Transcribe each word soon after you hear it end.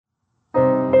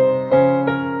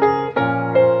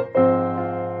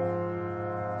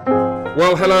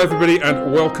Well, hello everybody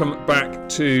and welcome back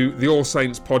to the All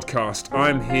Saints podcast.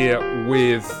 I'm here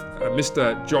with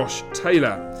Mr. Josh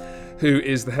Taylor, who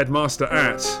is the headmaster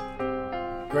at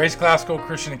Grace Classical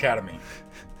Christian Academy.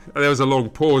 There was a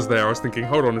long pause there. I was thinking,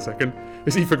 hold on a second,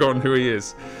 has he forgotten who he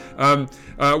is?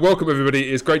 Welcome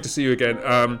everybody, it's great to see you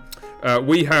again.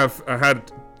 We have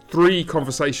had 3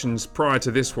 conversations prior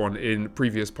to this one in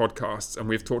previous podcasts, and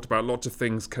we've talked about lots of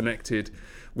things connected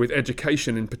with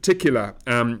education in particular,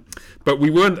 but we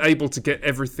weren't able to get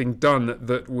everything done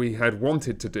that we had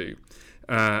wanted to do.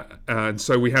 And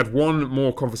so we had one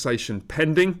more conversation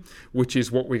pending, which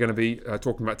is what we're going to be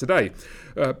talking about today.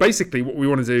 Basically, what we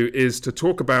want to do is to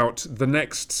talk about the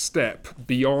next step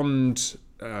beyond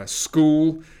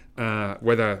school,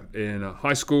 whether in a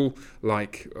high school,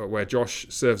 like where Josh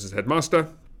serves as headmaster,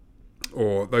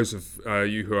 or those of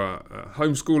you who are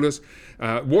homeschoolers.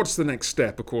 What's the next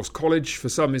step? Of course, college for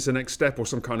some is the next step, or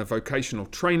some kind of vocational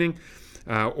training,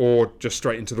 or just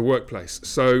straight into the workplace.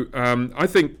 So I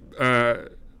think,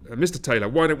 Mr. Taylor,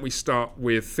 why don't we start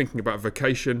with thinking about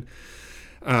vocation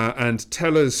and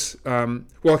tell us,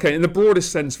 in the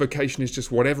broadest sense, vocation is just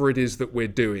whatever it is that we're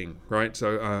doing, right?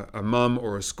 So a mum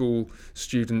or a school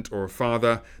student or a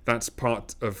father, that's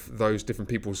part of those different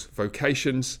people's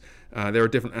vocations. There are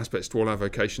different aspects to all our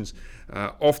vocations.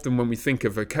 Often when we think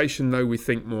of vocation, though, we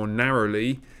think more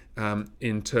narrowly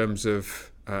in terms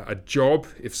of a job,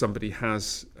 if somebody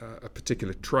has a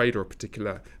particular trade or a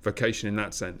particular vocation in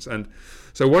that sense. And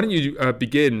so why don't you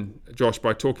begin, Josh,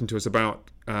 by talking to us about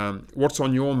what's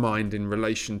on your mind in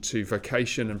relation to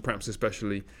vocation and perhaps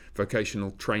especially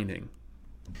vocational training?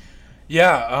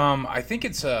 Yeah, I think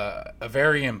it's a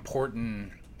very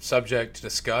important subject to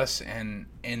discuss, and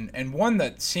one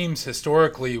that seems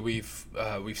historically we've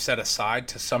set aside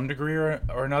to some degree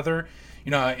or another.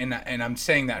 You know, and I'm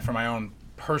saying that from my own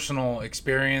personal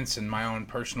experience and my own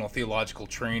personal theological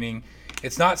training.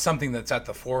 It's not something that's at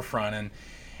the forefront,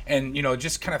 and you know,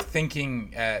 just kind of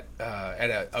thinking at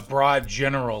a broad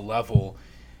general level.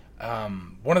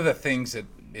 One of the things that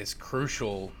is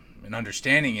crucial in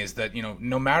understanding is that, you know,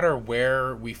 no matter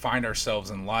where we find ourselves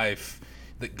in life,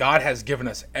 that God has given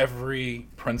us every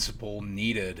principle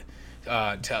needed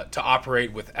to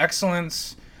operate with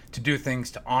excellence, to do things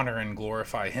to honor and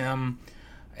glorify Him.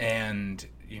 And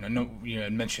you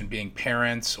mentioned being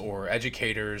parents or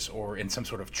educators or in some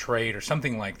sort of trade or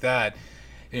something like that.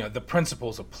 You know, the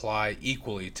principles apply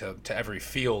equally to every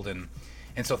field, and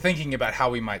so thinking about how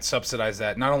we might subsidize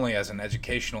that, not only as an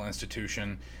educational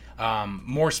institution,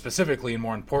 more specifically and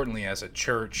more importantly as a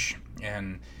church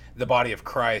and the body of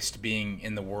Christ being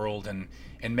in the world and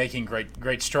making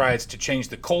great strides to change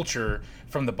the culture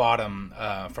from the bottom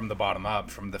up, from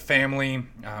the family,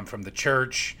 from the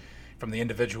church, from the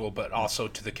individual, but also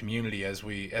to the community as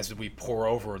we pour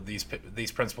over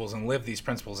these principles and live these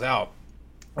principles out.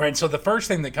 Right. So the first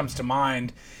thing that comes to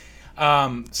mind,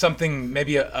 something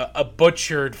maybe a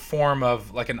butchered form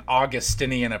of like an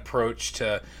Augustinian approach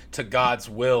to God's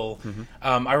will.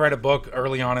 Mm-hmm. I read a book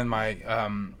early on in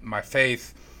my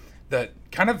faith that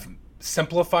kind of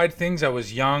simplified things. I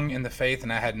was young in the faith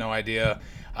and I had no idea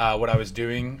what I was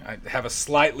doing. I have a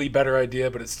slightly better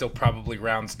idea, but it still probably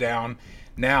rounds down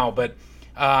now. But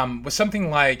with something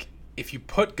like, if you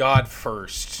put God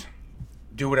first,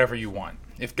 do whatever you want.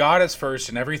 If God is first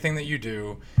in everything that you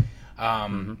do,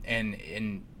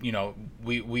 and you know,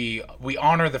 we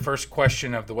honor the first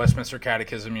question of the Westminster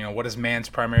Catechism, you know, what is man's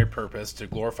primary purpose? To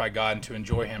glorify God and to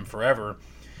enjoy Him forever.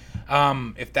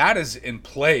 If that is in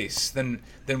place, then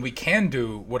we can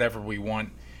do whatever we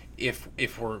want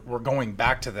if we're going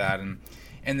back to that, and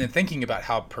then thinking about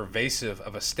how pervasive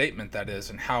of a statement that is,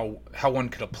 and how one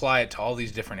could apply it to all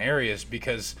these different areas,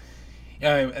 because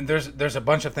and there's a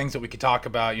bunch of things that we could talk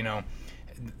about. You know,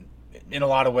 in a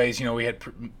lot of ways, you know, we had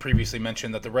previously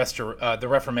mentioned that the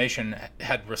Reformation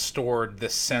had restored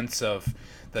this sense of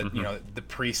that, mm-hmm. you know, the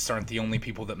priests aren't the only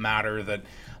people that matter, that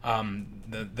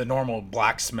the normal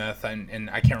blacksmith, and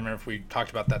I can't remember if we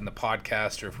talked about that in the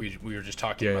podcast or if we were just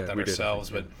talking about that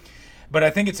ourselves, but I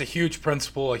think it's a huge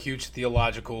principle, a huge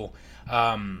theological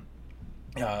thing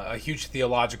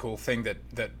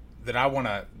that I want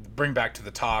to bring back to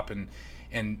the top and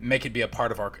make it be a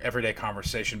part of our everyday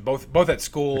conversation, both at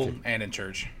school and in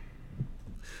church.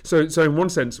 So in one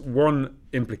sense, one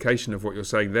implication of what you're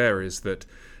saying there is that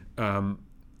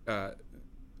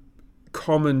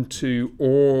common to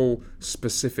all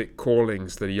specific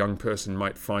callings that a young person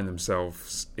might find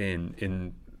themselves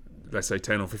in let's say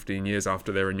 10 or 15 years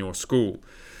after they're in your school,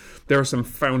 there are some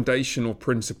foundational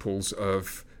principles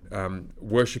of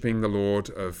worshipping the Lord,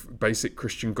 of basic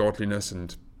Christian godliness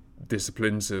and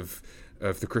disciplines of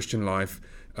the Christian life,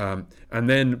 And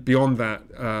then beyond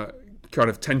that, kind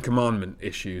of Ten Commandment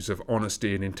issues of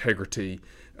honesty and integrity,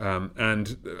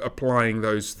 and applying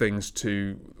those things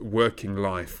to working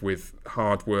life with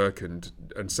hard work and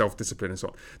self-discipline and so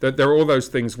on. There are all those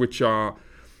things which are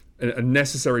a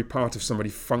necessary part of somebody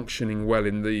functioning well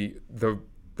in the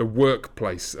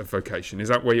workplace of vocation. Is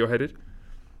that where you're headed?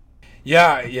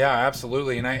 Yeah,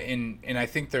 absolutely. And I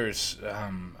think there's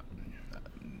a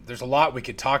lot we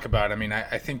could talk about. I mean,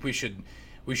 I think we should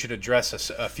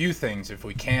address a few things if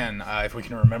we can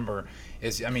remember.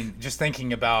 Just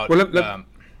thinking about. Well,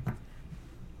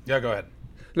 yeah, go ahead.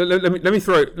 Let me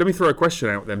throw a question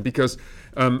out then, because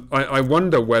I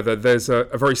wonder whether there's a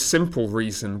very simple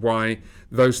reason why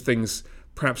those things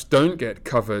perhaps don't get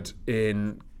covered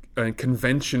in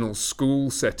conventional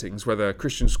school settings, whether a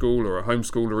Christian school or a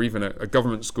homeschool or even a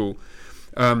government school.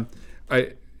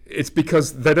 It's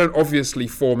because they don't obviously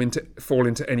fall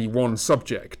into any one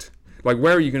subject. Like,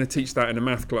 where are you going to teach that in a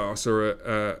math class or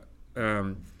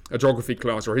a geography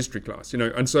class or a history class?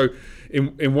 And so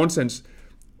in one sense,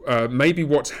 maybe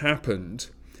what's happened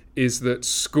is that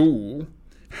school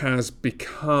has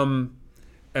become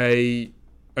an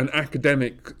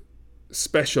academic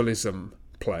specialism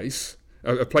place,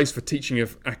 a place for teaching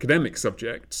of academic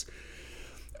subjects,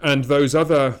 and those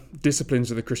other disciplines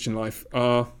of the Christian life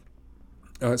are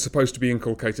supposed to be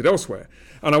inculcated elsewhere.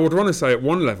 And I would want to say, at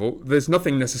one level, there's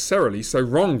nothing necessarily so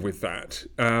wrong with that.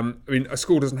 A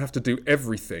school doesn't have to do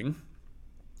everything.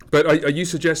 But are you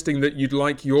suggesting that you'd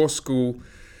like your school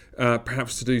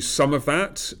perhaps to do some of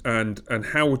that? And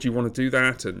how would you want to do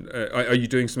that? And are you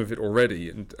doing some of it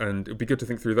already? And it'd be good to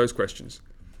think through those questions.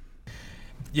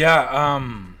 Yeah.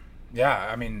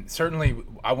 Certainly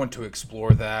I want to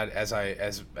explore that as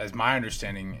my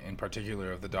understanding in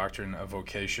particular of the doctrine of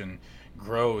vocation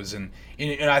grows. And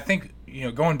I think,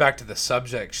 going back to the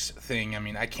subjects thing,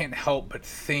 I can't help but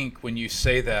think, when you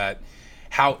say that,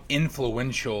 how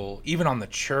influential, even on the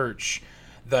church,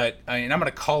 that, I'm going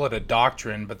to call it a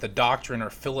doctrine, but the doctrine or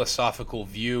philosophical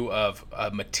view of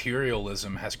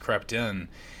materialism has crept in.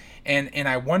 And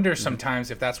I wonder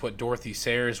sometimes if that's what Dorothy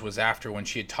Sayers was after when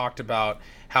she had talked about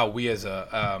how we as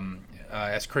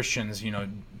Christians,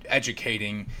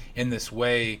 educating in this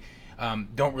way,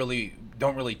 don't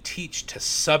really teach to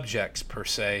subjects per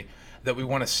se, that we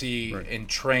want to see and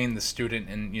train the student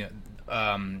in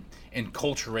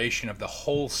enculturation of the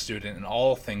whole student and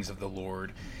all things of the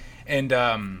Lord. And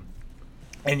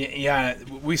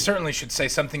we certainly should say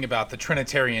something about the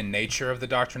Trinitarian nature of the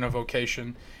doctrine of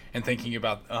vocation, and thinking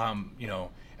about,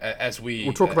 as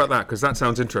we'll talk about that, because that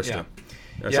sounds interesting.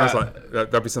 It sounds like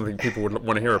that'd be something people would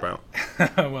want to hear about.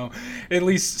 Well, at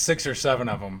least 6 or 7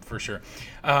 of them for sure.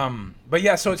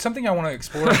 So it's something I want to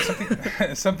explore.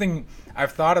 something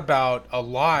I've thought about a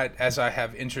lot as I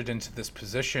have entered into this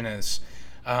position is,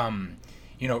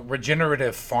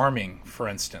 regenerative farming, for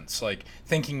instance, like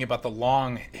thinking about the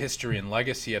long history and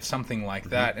legacy of something like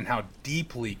that, and how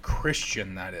deeply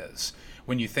Christian that is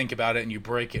when you think about it and you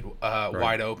break it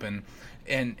wide open.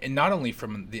 And not only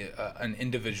from an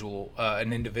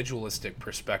individualistic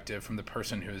perspective, from the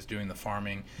person who is doing the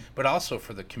farming, but also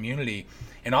for the community,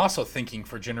 and also thinking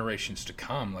for generations to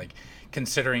come, like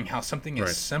considering how something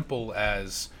as simple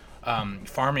as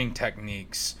farming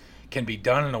techniques can be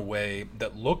done in a way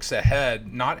that looks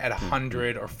ahead, not at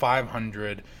 100 or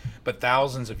 500, but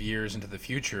thousands of years into the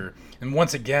future. And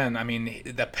once again,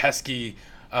 the pesky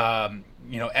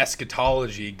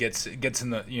eschatology gets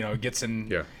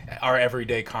in our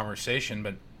everyday conversation.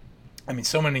 But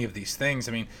so many of these things,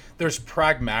 there's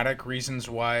pragmatic reasons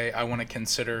why I want to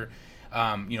consider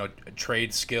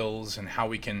trade skills and how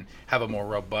we can have a more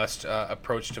robust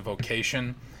approach to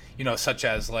vocation, such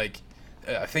as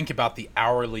think about the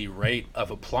hourly rate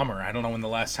of a plumber. I don't know when the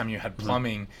last time you had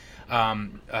plumbing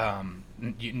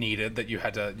you needed, that you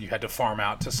had to farm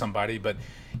out to somebody, but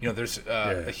there's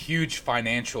a huge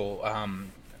financial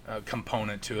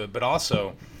component to it. But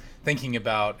also thinking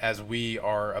about, as we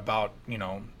are about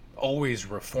always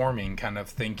reforming, kind of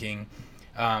thinking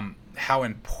how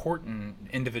important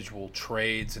individual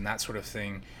trades and that sort of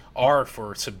thing are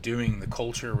for subduing the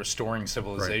culture, restoring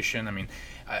civilization.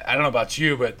 I don't know about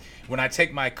you, but when I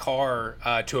take my car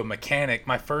to a mechanic,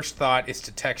 my first thought is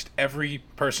to text every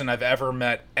person I've ever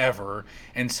met ever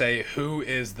and say, who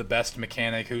is the best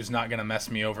mechanic, who's not going to mess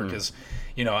me over, because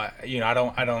I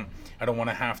don't want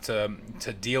to have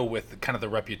to deal with kind of the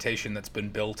reputation that's been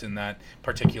built in that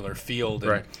particular field.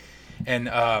 And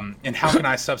how can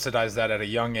I subsidize that at a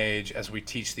young age as we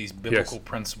teach these biblical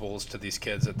principles to these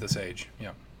kids at this age?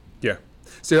 Yeah.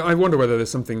 So I wonder whether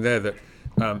there's something there that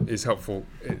is helpful.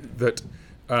 That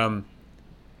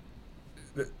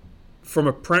from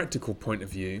a practical point of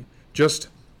view, just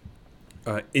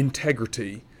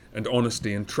integrity and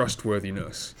honesty and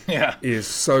trustworthiness is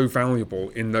so valuable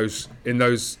in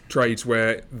those trades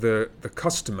where the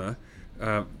customer,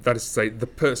 that is to say, the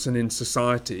person in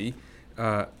society,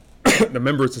 the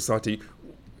member of society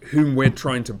whom we're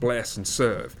trying to bless and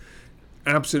serve,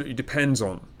 absolutely depends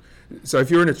on. So if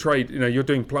you're in a trade, you're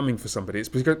doing plumbing for somebody, it's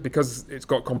because it's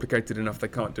got complicated enough they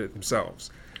can't do it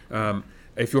themselves.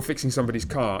 If you're fixing somebody's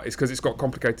car, it's because it's got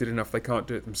complicated enough they can't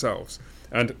do it themselves.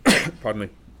 And pardon me.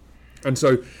 And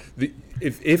so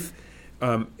if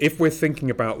we're thinking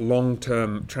about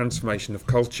long-term transformation of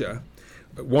culture,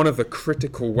 one of the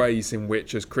critical ways in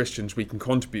which as Christians we can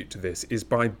contribute to this is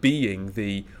by being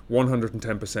the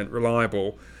 110%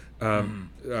 reliable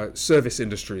service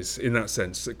industries, in that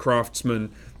sense,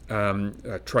 craftsmen,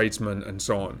 tradesmen, and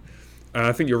so on. And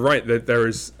I think you're right that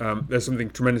there's something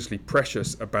tremendously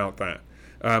precious about that.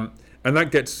 And that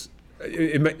gets,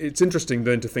 it's interesting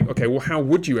then to think, okay, well, how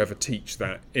would you ever teach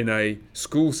that in a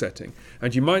school setting?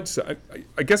 And you might say,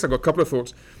 I guess I've got a couple of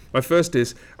thoughts. My first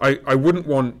is, I wouldn't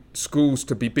want schools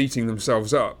to be beating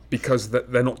themselves up because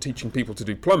they're not teaching people to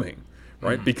do plumbing,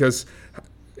 right? Because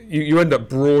you end up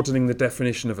broadening the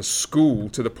definition of a school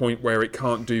to the point where it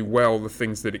can't do well the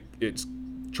things that it's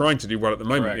trying to do well at the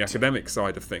moment, the academic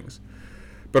side of things.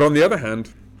 But on the other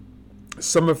hand,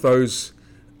 some of those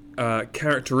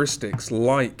characteristics,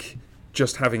 like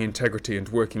just having integrity and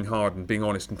working hard and being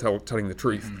honest and telling the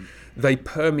truth, they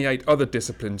permeate other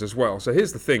disciplines as well. So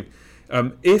here's the thing.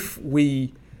 If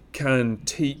we can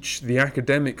teach the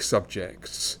academic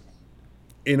subjects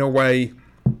in a way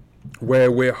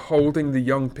where we're holding the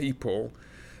young people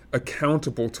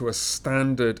accountable to a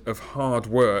standard of hard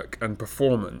work and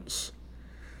performance,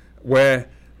 where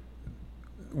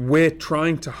we're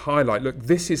trying to highlight, look,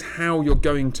 this is how you're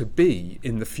going to be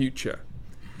in the future.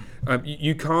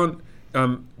 You can't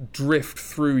drift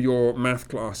through your math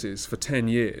classes for 10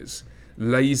 years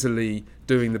lazily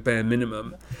doing the bare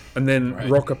minimum and then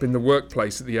rock up in the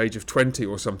workplace at the age of 20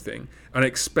 or something and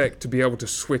expect to be able to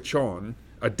switch on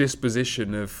a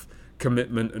disposition of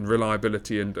commitment and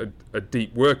reliability and a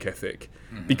deep work ethic,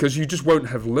 because you just won't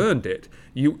have learned it.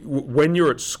 When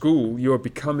you're at school, you are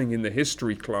becoming, in the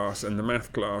history class and the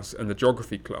math class and the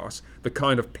geography class, the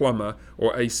kind of plumber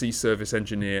or AC service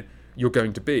engineer you're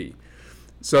going to be.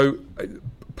 So,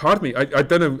 pardon me, I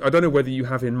don't know whether you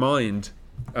have in mind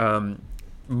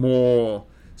more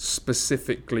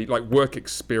specifically like work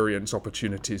experience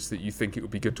opportunities that you think it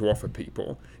would be good to offer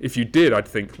people. If you did, I'd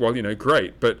think, well,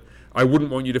 great, but I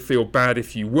wouldn't want you to feel bad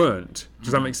if you weren't.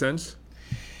 Does that make sense?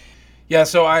 Yeah,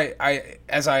 so I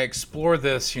as I explore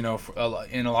this, in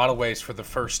a lot of ways for the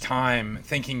first time,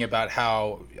 thinking about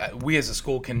how we as a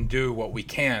school can do what we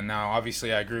can. Now,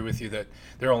 obviously, I agree with you that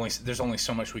there's only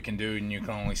so much we can do, and you can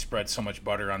only spread so much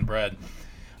butter on bread.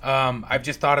 I've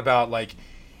just thought about,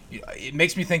 it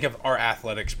makes me think of our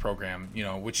athletics program,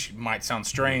 which might sound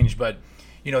strange, but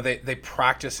they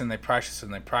practice and they practice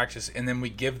and they practice, and then we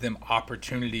give them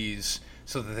opportunities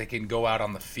so that they can go out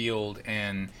on the field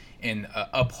and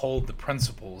uphold the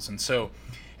principles. And so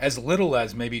as little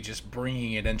as maybe just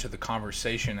bringing it into the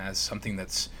conversation as something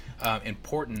that's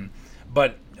important,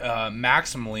 but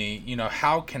maximally,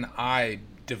 how can I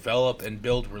develop and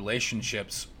build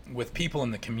relationships with people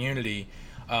in the community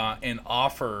and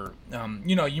offer,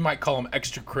 you might call them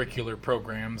extracurricular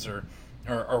programs or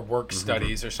work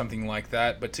studies or something like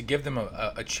that, but to give them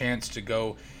a chance to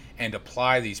go and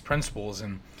apply these principles.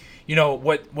 And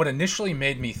what initially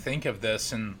made me think of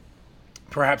this, and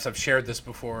perhaps I've shared this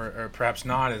before or perhaps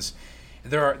not, is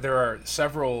there are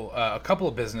a couple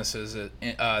of businesses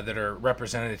that are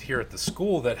represented here at the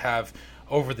school that have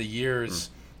over the years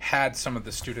had some of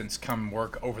the students come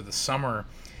work over the summer,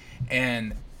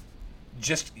 and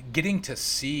just getting to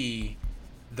see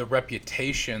the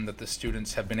reputation that the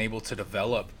students have been able to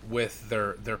develop with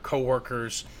their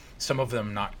coworkers, some of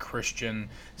them not Christian,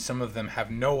 some of them have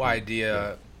no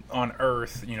idea on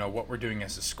earth, what we're doing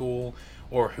as a school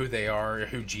or who they are or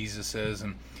who Jesus is,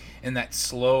 and that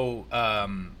slow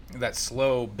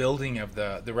building of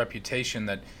the reputation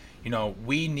that,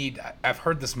 we need. I've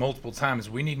heard this multiple times.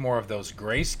 We need more of those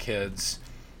grace kids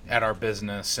at our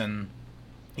business. And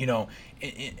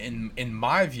in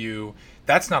my view,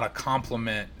 that's not a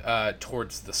compliment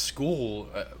towards the school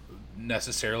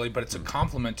necessarily, but it's a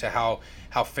compliment to how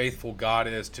faithful God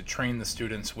is to train the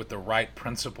students with the right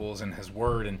principles in His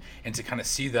Word, and to kind of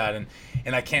see that,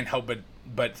 and I can't help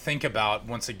but think about,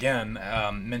 once again,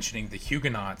 mentioning the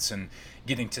Huguenots and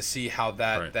getting to see how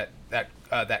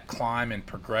that climb and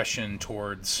progression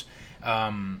towards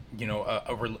a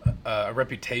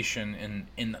reputation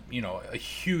in a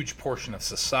huge portion of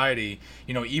society,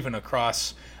 even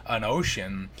across an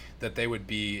ocean, that they would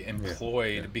be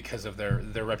employed because of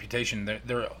their reputation,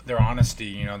 their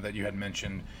honesty, that you had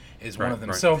mentioned is one of them.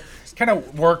 Right. So kind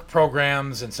of work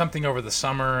programs and something over the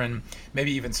summer, and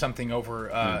maybe even something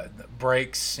over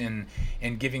breaks, and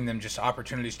giving them just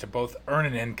opportunities to both earn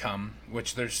an income,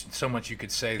 which there's so much you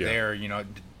could say there,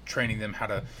 training them how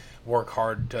to work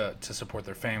hard to support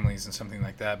their families and something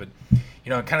like that. But,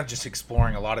 kind of just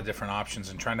exploring a lot of different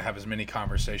options and trying to have as many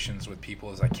conversations with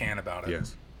people as I can about it.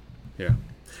 Yes. Yeah.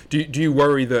 Do you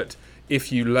worry that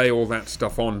if you lay all that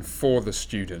stuff on for the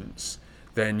students,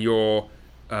 then you're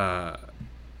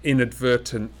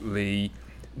inadvertently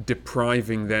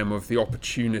depriving them of the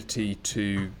opportunity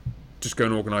to just go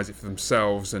and organise it for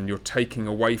themselves, and you're taking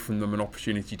away from them an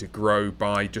opportunity to grow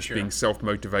by just being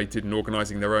self-motivated and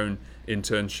organising their own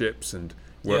internships and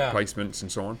work placements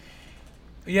and so on?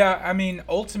 Yeah, I mean,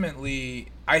 ultimately,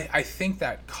 I think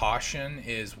that caution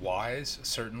is wise,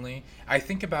 certainly. I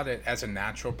think about it as a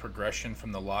natural progression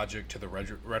from the logic to the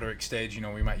rhetoric stage.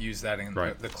 We might use that in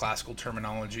the classical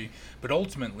terminology. But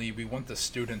ultimately, we want the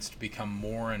students to become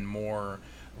more and more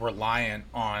reliant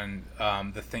on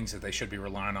the things that they should be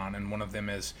relying on. And one of them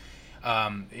is,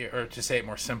 or to say it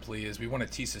more simply, is we want to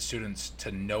teach the students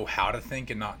to know how to think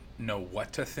and not know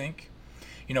what to think.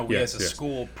 We as a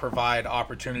school provide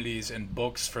opportunities and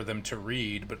books for them to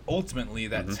read, but ultimately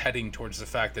that's heading towards the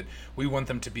fact that we want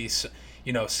them to be,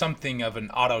 something of an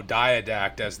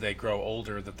autodidact as they grow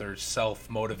older, that they're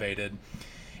self-motivated.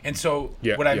 And so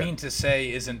what I mean to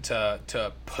say isn't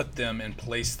to put them and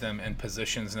place them in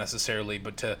positions necessarily,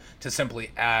 but to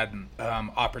simply add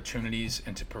opportunities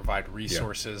and to provide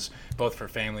resources, both for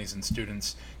families and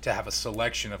students, to have a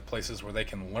selection of places where they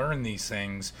can learn these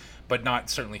things, but not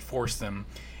certainly force them,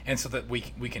 and so that we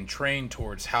can train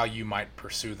towards how you might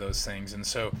pursue those things. And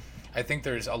so I think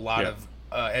there's a lot of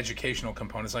educational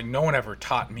components. Like, no one ever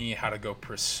taught me how to go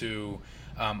pursue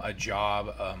a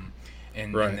job,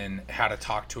 and then how to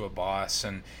talk to a boss,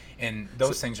 and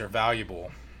those things are valuable.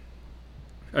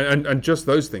 And just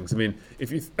those things. I mean,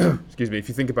 if you if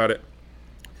you think about it,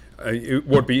 it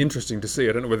would be interesting to see.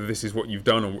 I don't know whether this is what you've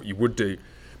done or what you would do,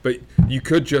 but you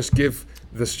could just give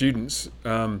the students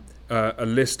a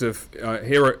list of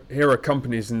here are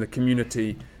companies in the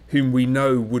community whom we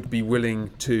know would be willing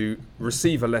to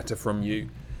receive a letter from you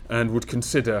and would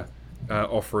consider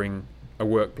offering a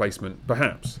work placement,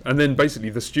 perhaps. And then basically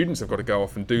the students have got to go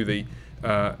off and do the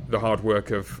hard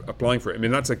work of applying for it. I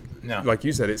mean, that's like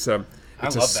you said, it's a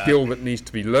skill that needs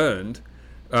to be learned,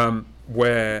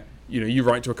 where you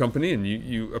write to a company and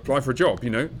you apply for a job,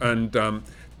 and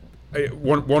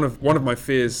one of my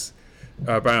fears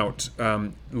about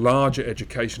larger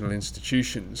educational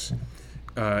institutions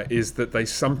is that they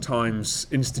sometimes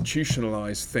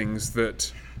institutionalize things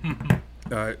that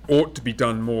ought to be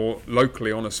done more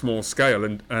locally on a small scale,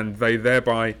 and they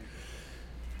thereby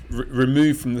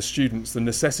remove from the students the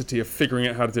necessity of figuring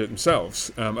out how to do it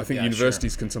themselves. I think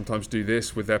universities can sometimes do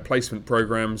this with their placement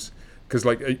programs, because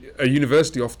like a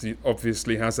university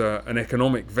obviously has an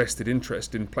economic vested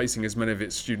interest in placing as many of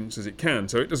its students as it can,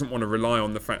 so it doesn't want to rely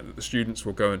on the fact that the students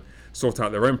will go and sort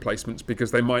out their own placements,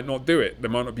 because they might not do it, they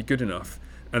might not be good enough,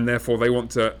 and therefore they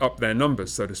want to up their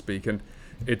numbers, so to speak. And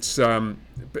it's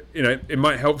it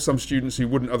might help some students who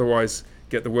wouldn't otherwise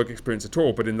get the work experience at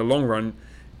all, but in the long run,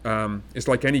 it's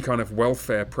like any kind of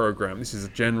welfare program. This is a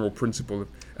general principle.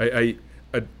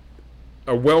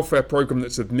 A welfare program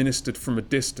that's administered from a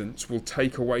distance will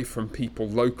take away from people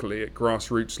locally at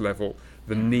grassroots level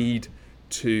the need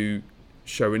to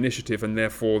show initiative, and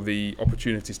therefore the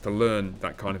opportunities to learn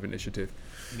that kind of initiative.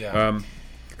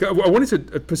 I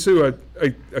wanted to pursue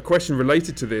a question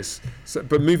related to this,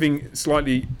 but moving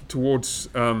slightly towards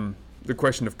the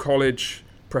question of college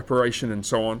preparation and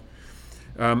so on.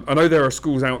 I know there are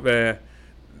schools out there,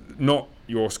 not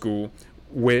your school,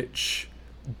 which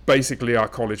basically are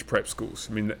college prep schools.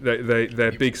 I mean,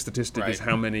 their big statistic is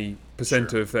how many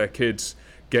percent of their kids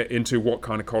get into what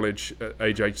kind of college at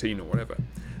age 18 or whatever.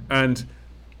 And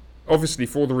obviously,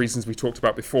 for the reasons we talked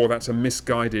about before, that's a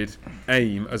misguided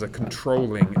aim as a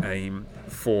controlling aim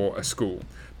for a school.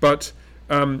 But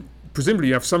presumably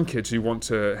you have some kids who want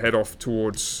to head off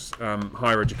towards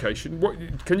higher education.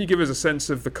 Can you give us a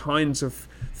sense of the kinds of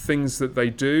things that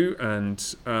they do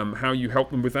and how you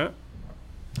help them with that?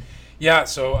 Yeah,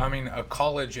 so I mean, a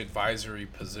college advisory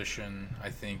position, I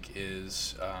think,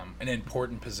 is an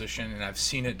important position, and I've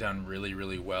seen it done really,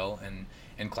 really well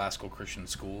in classical Christian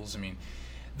schools. I mean,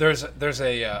 there's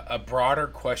a broader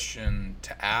question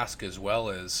to ask as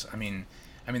well as, I mean,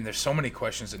 I mean, there's so many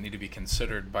questions that need to be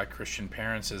considered by Christian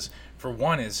parents. For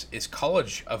one, is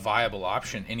college a viable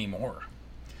option anymore?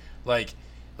 Like,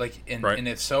 and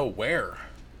if so, where?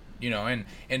 And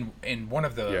one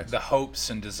of the hopes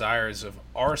and desires of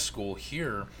our school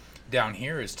here, down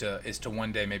here, is to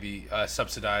one day maybe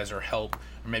subsidize or help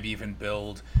or maybe even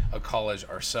build a college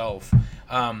ourselves.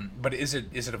 But is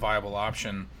it a viable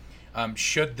option?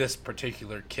 Should this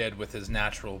particular kid, with his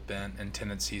natural bent and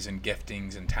tendencies and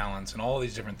giftings and talents and all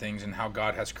these different things and how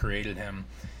God has created him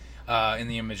in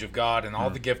the image of God and all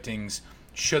the giftings,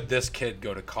 should this kid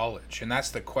go to college? And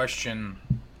that's the question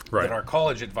that our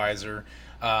college advisor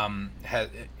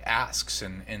asks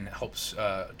and helps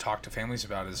talk to families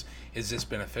about is this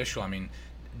beneficial? I mean,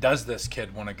 does this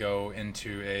kid want to go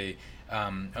into a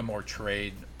more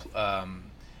trade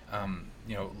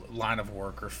line of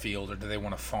work or field, or do they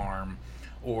want to farm,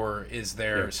 or is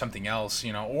there something else,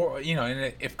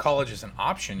 and if college is an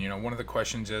option, one of the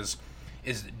questions is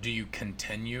do you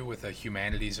continue with a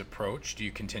humanities approach? Do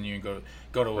you continue and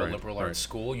go to a liberal arts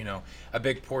school? A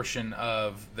big portion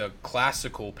of the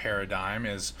classical paradigm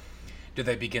is, do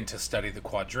they begin to study the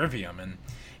quadrivium?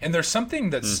 And there's something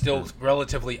that's still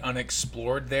relatively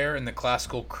unexplored there in the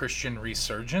classical Christian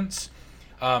resurgence.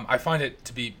 I find it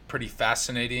to be pretty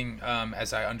fascinating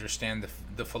as I understand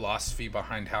the philosophy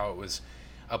behind how it was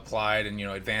applied, and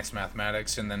advanced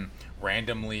mathematics, and then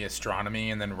randomly astronomy,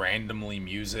 and then randomly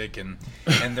music, and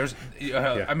there's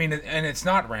I mean, and it's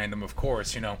not random, of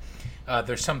course.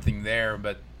 There's something there,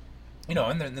 but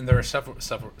and then there are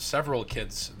several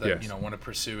kids that want to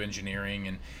pursue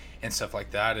engineering and stuff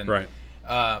like that, and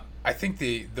I think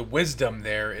the wisdom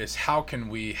there is, how can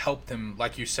we help them,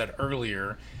 like you said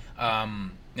earlier,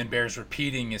 and bears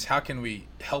repeating, is how can we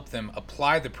help them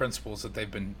apply the principles that they've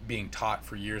been being taught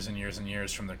for years and years and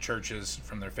years from their churches,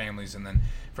 from their families, and then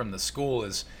from the school.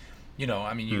 Is, you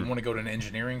want to go to an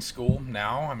engineering school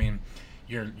now, I mean,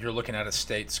 you're looking at a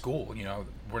state school.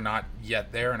 We're not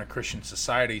yet there in a Christian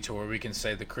society to where we can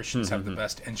say the Christians have the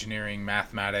best engineering,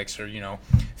 mathematics, or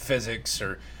physics,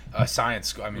 or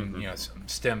science. I mean,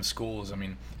 STEM schools. I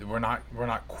mean, we're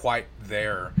not quite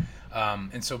there.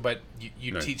 And so, but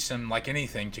you teach them, like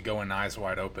anything, to go in eyes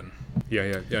wide open.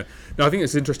 Yeah. No, I think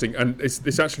it's interesting, and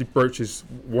this actually broaches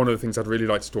one of the things I'd really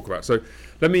like to talk about. So,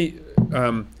 let me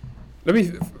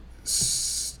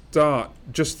start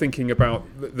just thinking about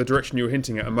the direction you were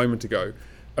hinting at a moment ago,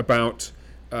 about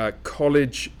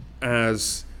college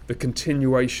as the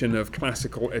continuation of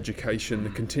classical education, the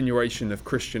continuation of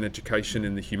Christian education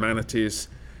in the humanities,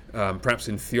 perhaps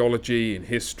in theology, in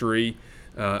history,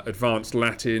 advanced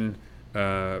Latin,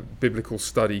 biblical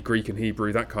study, Greek and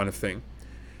Hebrew, that kind of thing.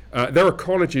 There are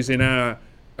colleges in our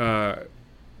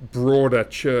broader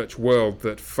church world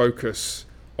that focus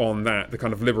on that, the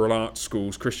kind of liberal arts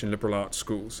schools, Christian liberal arts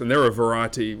schools, and there are a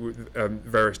variety with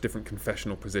various different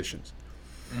confessional positions.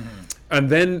 And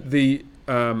then the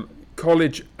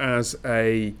college as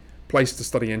a place to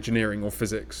study engineering or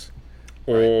physics,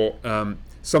 or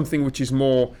something which is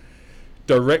more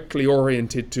directly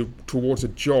oriented towards a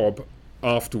job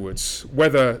afterwards,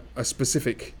 whether a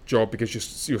specific job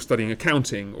because you're studying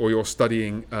accounting, or you're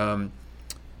studying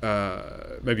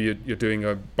maybe you're doing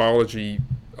a biology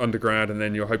undergrad and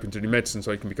then you're hoping to do medicine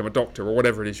so you can become a doctor, or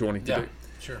whatever it is you're wanting to do.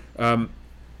 Sure.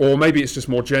 Or maybe it's just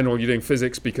more general, you're doing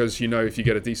physics because if you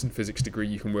get a decent physics degree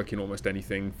you can work in almost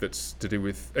anything that's to do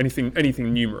with anything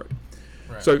numerate.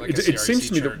 Right. So like it seems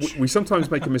to me that we sometimes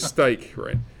make a mistake,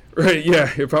 right? Right, yeah,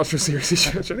 a pastor of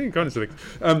CRC church, I think kind of thing.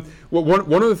 Well,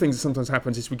 one of the things that sometimes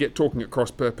happens is we get talking at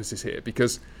cross purposes here,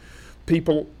 because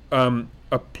people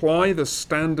apply the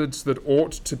standards that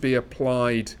ought to be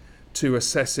applied to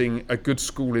assessing a good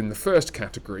school in the first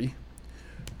category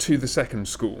to the second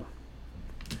school.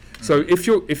 So if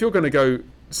you're going to go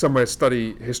somewhere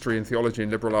study history and theology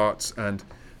and liberal arts and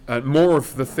more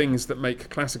of the things that make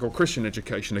classical Christian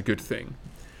education a good thing,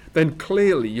 then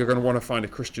clearly you're going to want to find a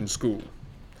Christian school.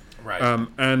 Right.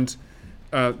 And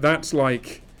that's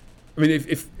like, I mean,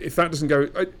 if that doesn't go,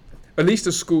 at least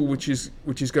a school which is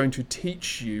going to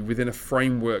teach you within a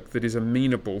framework that is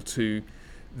amenable to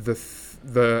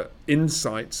the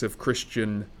insights of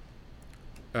Christian,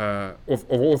 of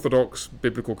orthodox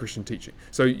biblical Christian teaching.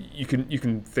 So you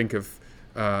can think of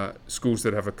schools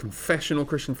that have a confessional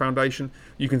Christian foundation.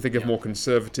 You can think of more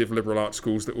conservative liberal arts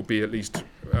schools that will be at least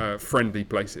friendly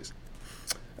places.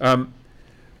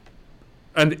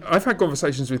 And I've had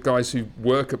conversations with guys who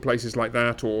work at places like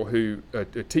that, or who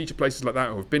teach at places like that,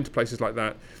 or have been to places like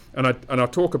that, and I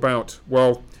talk about,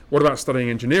 well, what about studying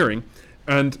engineering?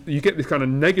 And you get this kind of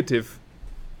negative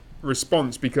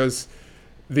response, because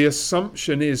the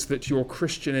assumption is that your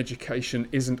Christian education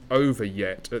isn't over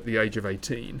yet at the age of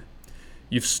 18.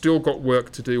 You've still got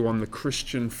work to do on the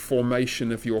Christian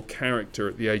formation of your character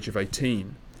at the age of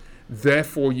 18.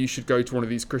 Therefore, you should go to one of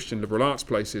these Christian liberal arts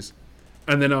places,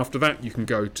 and then after that, you can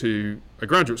go to a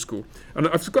graduate school. And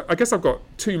I guess I've got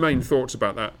two main thoughts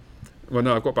about that. Well,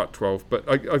 no, I've got about 12, but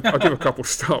I'll give a couple to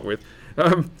start with.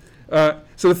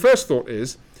 So the first thought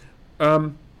is,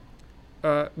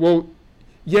 well,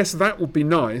 yes, that would be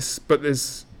nice, but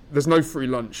there's no free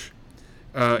lunch.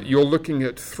 You're looking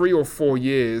at 3 or 4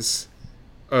 years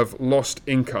of lost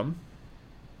income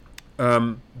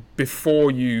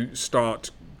before you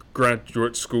start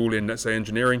graduate school in, let's say,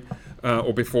 engineering,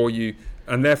 or before you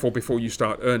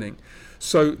start earning.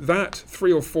 So that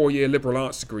 3 or 4 year liberal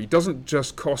arts degree doesn't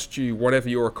just cost you whatever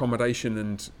your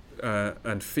accommodation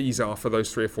and fees are for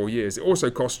those 3 or 4 years. It also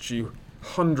costs you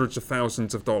hundreds of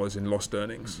thousands of dollars in lost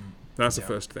earnings. Mm-hmm. That's the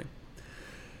first thing.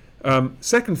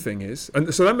 Second thing is,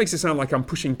 and so that makes it sound like I'm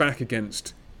pushing back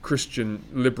against Christian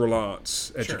liberal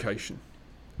arts education.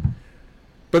 Sure.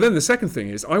 But then the second thing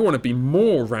is, I want to be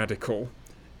more radical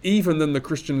even than the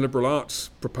Christian liberal arts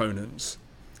proponents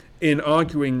in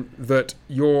arguing that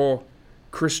your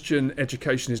Christian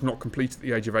education is not complete at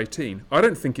the age of 18. I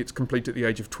don't think it's complete at the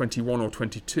age of 21 or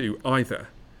 22 either.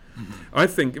 Mm-hmm. I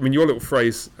think, your little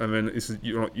phrase,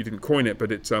 you didn't coin it,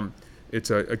 but it's a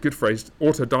good phrase,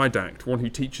 autodidact, one who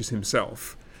teaches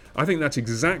himself. I think that's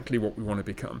exactly what we want to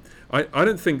become. I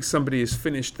don't think somebody has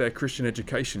finished their Christian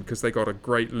education because they got a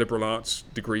great liberal arts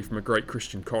degree from a great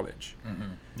Christian college. Mm-hmm.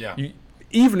 Yeah.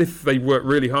 Even if they worked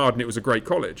really hard and it was a great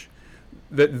college,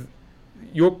 that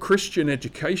your Christian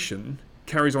education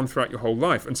carries on throughout your whole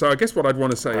life. And so I guess what I'd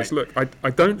want to say is, look, I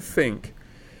don't think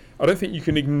you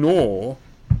can ignore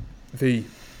the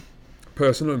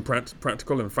personal and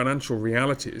practical and financial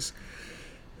realities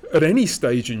at any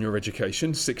stage in your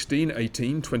education, 16,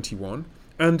 18, 21,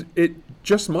 and it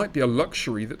just might be a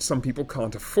luxury that some people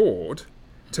can't afford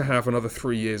to have another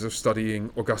 3 years of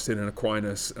studying Augustine and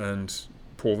Aquinas and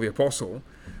Paul the Apostle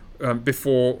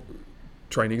before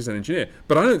training as an engineer.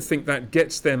 But I don't think that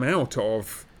gets them out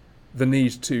of the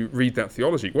need to read that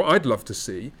theology. What I'd love to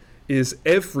see is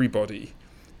everybody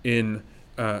in,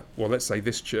 let's say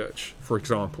this church, for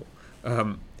example,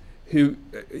 who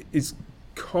is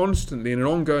constantly, in an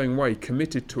ongoing way,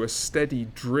 committed to a steady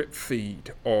drip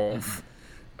feed of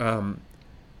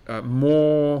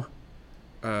more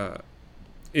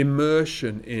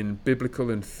immersion in biblical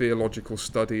and theological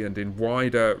study and in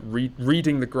wider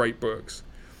reading the great books.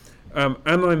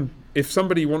 If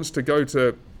somebody wants to go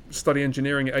to study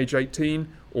engineering at age 18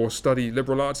 or study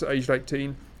liberal arts at age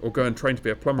 18 or go and train to be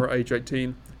a plumber at age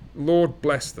 18, Lord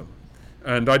bless them.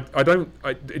 And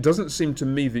it doesn't seem to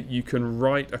me that you can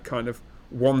write a kind of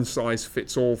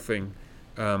one-size-fits-all thing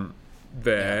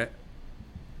there,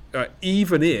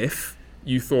 even if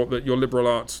you thought that your liberal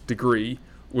arts degree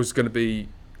was going to be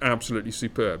absolutely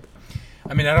superb.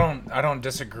 I don't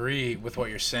disagree with what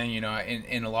you're saying.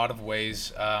 In a lot of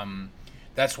ways,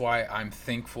 that's why I'm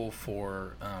thankful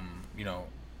for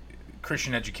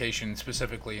Christian education,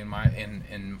 specifically in my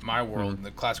world, mm-hmm.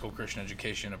 the classical Christian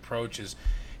education approach is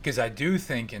because I do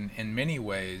think in many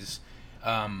ways.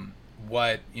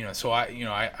 So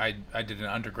I did an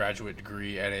undergraduate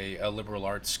degree at a liberal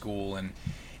arts school, and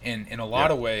in a lot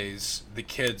of ways,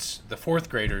 the fourth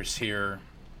graders here,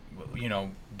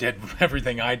 did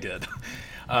everything I did.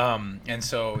 And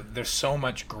so there's so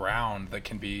much ground that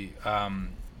can be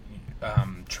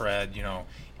tread,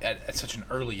 at such an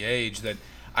early age that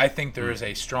I think there is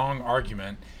a strong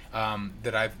argument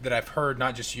that I've heard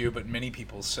not just you but many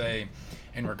people say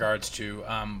in regards to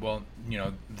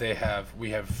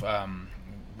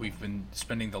we've been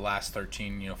spending the last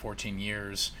 14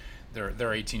 years.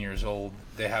 They're 18 years old.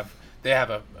 They have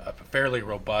a fairly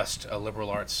robust liberal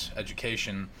arts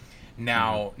education.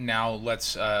 Now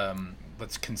let's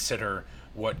consider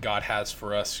what God has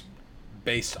for us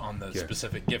based on the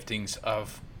specific giftings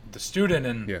of the student.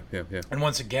 And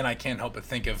once again, I can't help but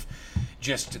think of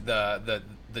just the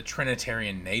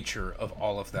Trinitarian nature of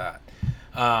all of that.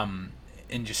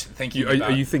 And just thinking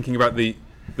are you thinking about the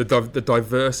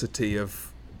diversity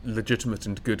of legitimate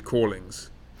and good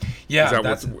callings? Yeah,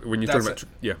 when you're talking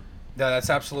about that's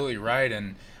absolutely right.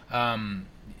 And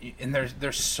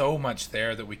there's so much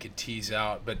there that we could tease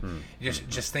out, but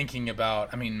just thinking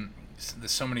about,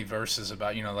 there's so many verses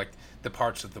about like the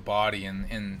parts of the body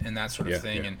and that sort of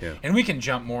thing, and we can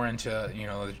jump more into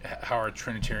how our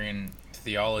Trinitarian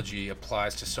theology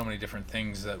applies to so many different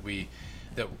things that we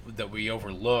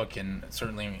overlook, and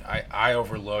certainly I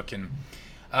overlook. And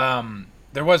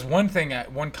there was one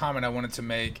comment I wanted to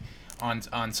make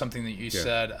on something that you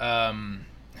said.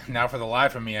 Now, for the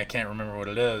life of me, I can't remember what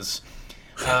it is.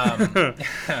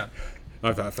 I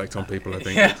have that effect on people, I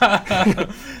think.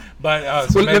 Yeah. But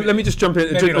so let me just jump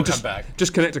in and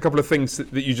just connect a couple of things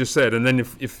that you just said, and then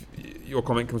if your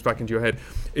comment comes back into your head,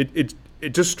 it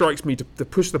just strikes me to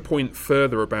push the point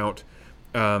further about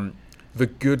the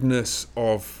goodness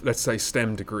of, let's say,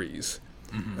 STEM degrees,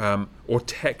 or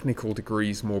technical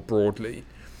degrees more broadly.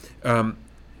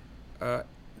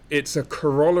 It's a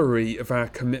corollary of our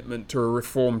commitment to a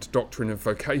reformed doctrine of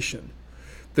vocation.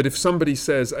 That if somebody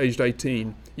says, aged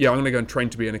 18, yeah, I'm going to go and train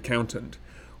to be an accountant,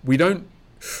 we don't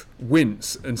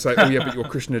wince and say, oh yeah, but your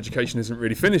Christian education isn't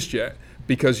really finished yet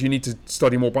because you need to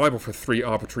study more Bible for 3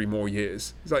 arbitrary more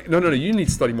years. It's like, no, you need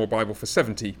to study more Bible for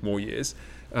 70 more years.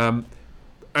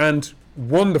 And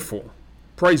wonderful.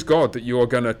 Praise God that you are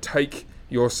going to take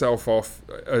yourself off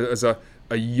as a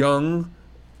young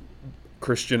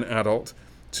Christian adult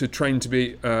to train to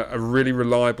be a really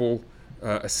reliable,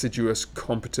 assiduous,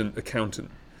 competent accountant,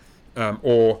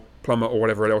 or plumber, or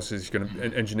whatever else is going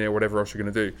to engineer, whatever else you're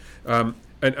going to do.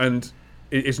 And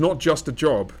it's not just a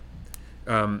job;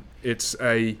 it's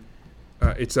a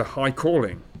high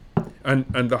calling,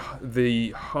 and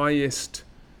the highest.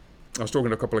 I was talking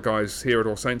to a couple of guys here at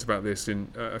All Saints about this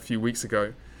a few weeks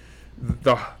ago.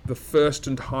 The first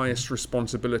and highest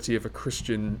responsibility of a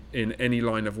Christian in any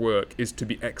line of work is to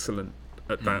be excellent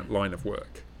at that line of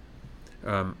work,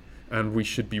 and we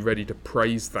should be ready to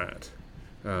praise that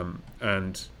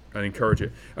and encourage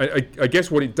it. I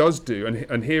guess what it does do,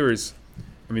 and here is,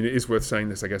 I mean, it is worth saying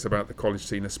this, I guess, about the college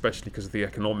scene, especially because of the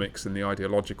economics and the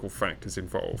ideological factors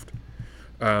involved.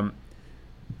 I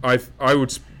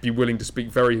would be willing to speak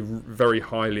very, very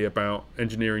highly about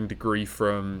engineering degree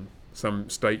from some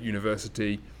state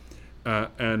university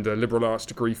and a liberal arts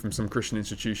degree from some Christian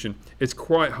institution. It's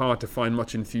quite hard to find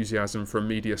much enthusiasm for a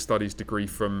media studies degree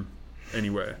from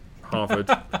anywhere. Harvard.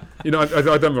 I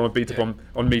don't want to beat up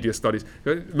on media studies.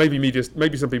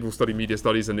 Maybe some people study media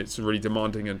studies and it's really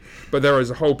demanding, but there is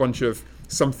a whole bunch of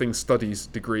something studies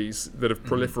degrees that have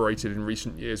proliferated in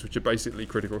recent years, which are basically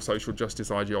critical social justice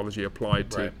ideology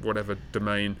applied to whatever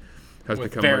domain has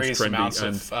become most trendy. With various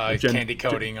amounts of candy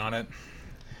coating on it.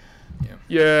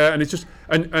 Yeah, and it's just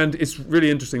and it's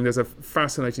really interesting. There's a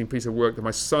fascinating piece of work that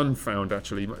my son found,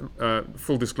 actually.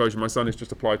 Full disclosure, my son has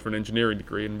just applied for an engineering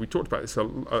degree, and we talked about this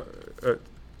at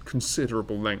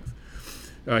considerable length.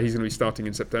 He's going to be starting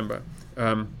in September.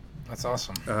 That's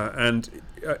awesome. And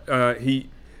he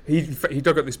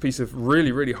dug up this piece of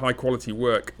really, really high quality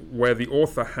work where the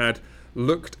author had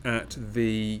looked at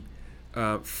the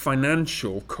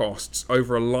financial costs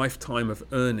over a lifetime of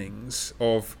earnings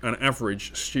of an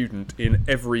average student in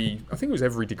every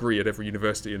degree at every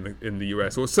university in the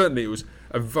US, or certainly it was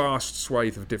a vast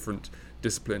swathe of different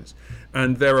disciplines.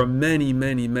 And there are many,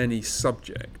 many, many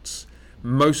subjects,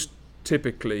 most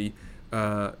typically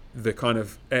the kind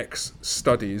of X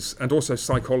studies, and also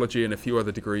psychology and a few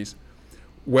other degrees,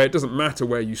 where it doesn't matter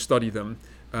where you study them,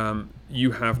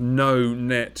 you have no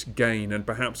net gain and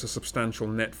perhaps a substantial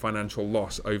net financial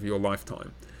loss over your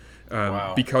lifetime,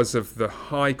 because of the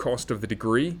high cost of the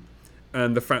degree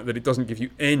and the fact that it doesn't give you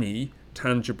any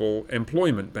tangible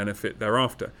employment benefit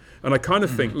thereafter. And I kind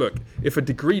of think, look, if a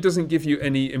degree doesn't give you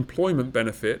any employment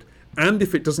benefit, and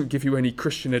if it doesn't give you any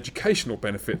Christian educational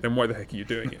benefit, then why the heck are you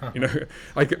doing it?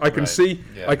 I can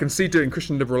see doing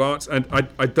Christian liberal arts, and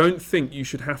I don't think you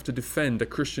should have to defend a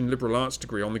Christian liberal arts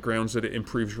degree on the grounds that it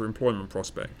improves your employment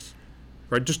prospects,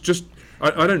 right?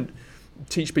 I don't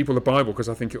teach people the Bible because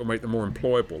I think it will make them more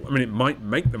employable. I mean, it might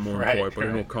make them more employable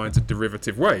in all kinds of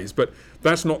derivative ways, but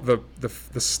that's not the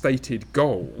stated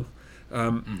goal.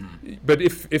 But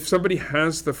if somebody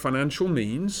has the financial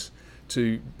means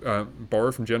to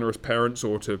borrow from generous parents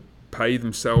or to pay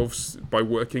themselves by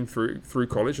working through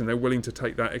college, and they're willing to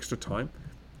take that extra time,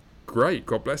 great,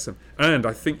 God bless them. And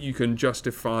I think you can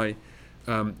justify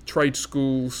trade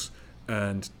schools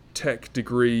and tech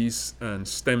degrees and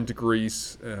STEM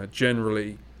degrees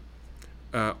generally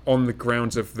on the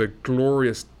grounds of the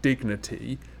glorious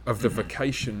dignity of the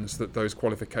vocations that those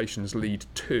qualifications lead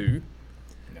to.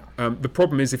 The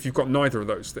problem is if you've got neither of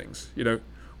those things,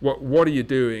 what are you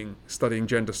doing studying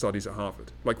gender studies at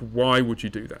Harvard? Like, why would you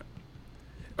do that?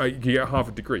 You get a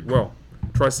Harvard degree. Well,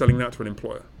 try selling that to an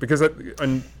employer.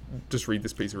 And just read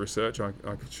this piece of research. I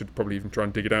should probably even try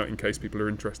and dig it out in case people are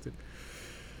interested.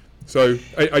 So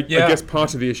I guess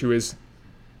part of the issue is,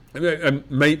 and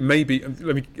maybe,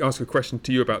 let me ask a question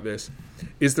to you about this.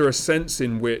 Is there a sense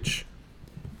in which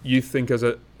you think as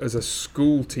a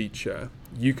school teacher,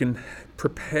 you can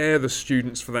prepare the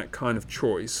students for that kind of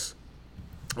choice,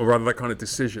 or rather that kind of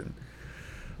decision,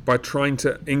 by trying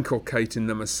to inculcate in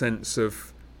them a sense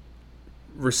of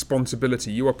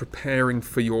responsibility. You are preparing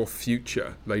for your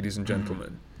future, ladies and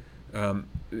gentlemen. And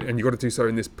you've got to do so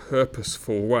in this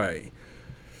purposeful way.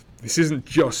 This isn't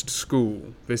just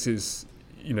school. This is,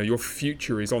 your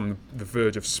future is on the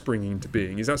verge of springing into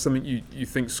being. Is that something you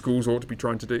think schools ought to be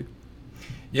trying to do?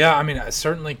 Yeah, I mean,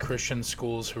 certainly Christian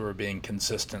schools who are being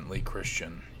consistently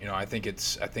Christian. I think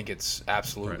it's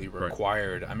absolutely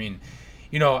required. Right. I mean,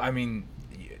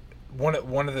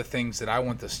 one of the things that I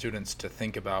want the students to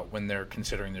think about when they're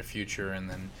considering their future, and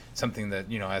then something that,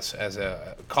 as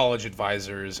a college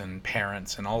advisors and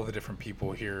parents and all the different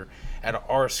people here at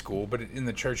our school, but in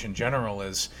the church in general,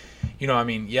 is,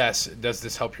 yes, does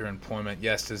this help your employment?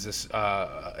 Yes, does this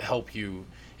help you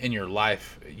in your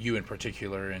life, you in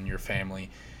particular, and your family?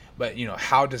 But,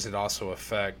 how does it also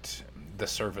affect the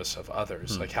service of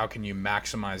others? Like, how can you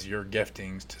maximize your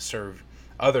giftings to serve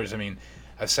others? I mean,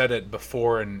 I've said it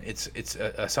before, and it's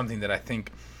something that I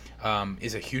think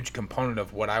is a huge component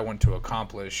of what I want to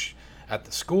accomplish at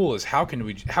the school, is how can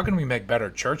we make better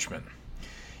churchmen,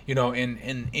 in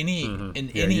any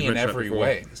and every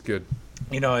way. It's good.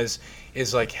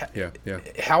 Is like,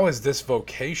 how is this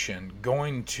vocation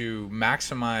going to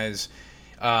maximize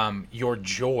your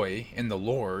joy in the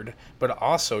Lord, but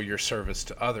also your service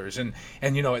to others? And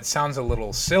it sounds a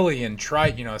little silly and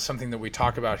trite. Something that we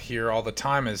talk about here all the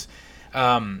time is,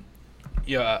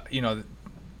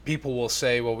 people will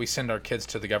say, well, we send our kids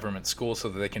to the government school so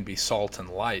that they can be salt and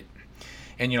light.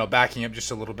 And, backing up just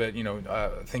a little bit,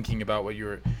 thinking about what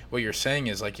you're saying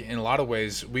is, like, in a lot of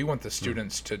ways, we want the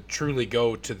students to truly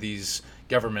go to these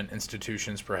government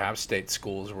institutions, perhaps state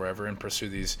schools, wherever, and pursue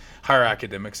these higher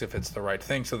academics if it's the right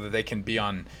thing, so that they can be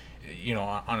on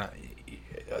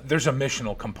there's a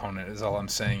missional component, is all I'm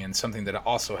saying, and something that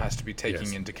also has to be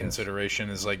taking into consideration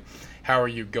is, like, how are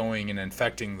you going and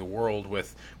infecting the world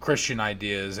with Christian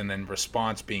ideas, and in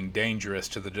response being dangerous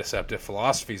to the deceptive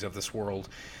philosophies of this world.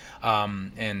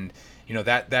 And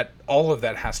that all of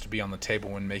that has to be on the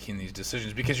table when making these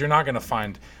decisions, because you're not going to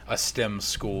find a STEM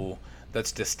school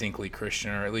that's distinctly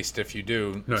Christian, or at least if you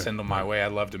do, send them my way.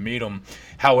 I'd love to meet them.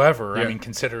 However, I mean,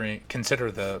 consider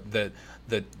the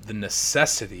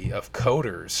necessity of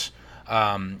coders,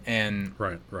 and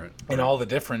and all the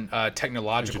different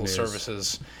technological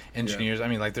services, engineers. I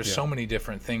mean, like, there's so many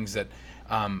different things that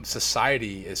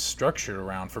society is structured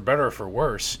around, for better or for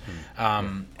worse.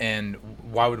 And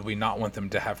why would we not want them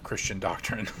to have Christian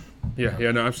doctrine?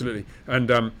 No, absolutely.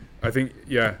 And I think,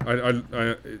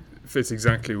 it fits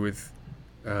exactly with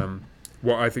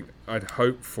what I think I'd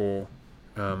hope for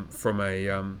from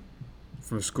a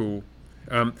school.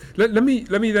 Let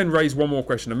me then raise one more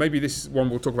question, and maybe this one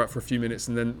we'll talk about for a few minutes,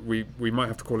 and then we might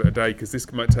have to call it a day, because this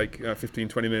might take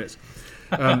 15-20 minutes.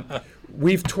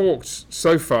 We've talked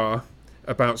so far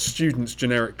about students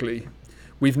generically.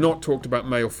 We've not talked about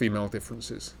male-female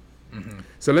differences.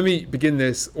 So let me begin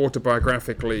this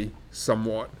autobiographically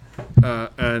somewhat,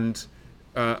 and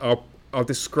I'll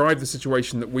describe the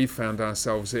situation that we found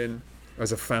ourselves in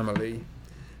as a family,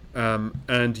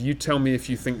 and you tell me if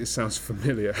you think this sounds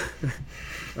familiar,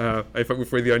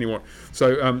 if we're the only one.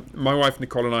 So my wife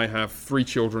Nicole and I have 3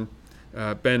 children.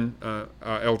 Ben,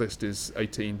 our eldest, is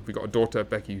 18. We've got a daughter,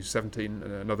 Becky, who's 17,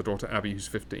 and another daughter, Abby, who's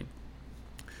 15.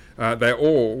 They're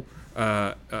all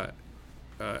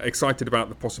excited about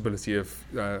the possibility of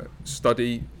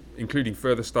study, including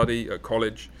further study at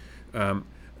college.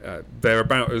 They're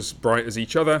about as bright as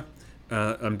each other,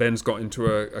 and Ben's got into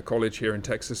a college here in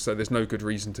Texas, so there's no good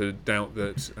reason to doubt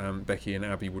that Becky and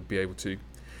Abby would be able to.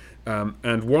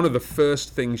 And one of the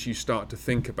first things you start to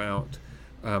think about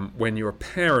when you're a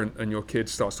parent and your kid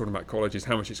starts talking about college is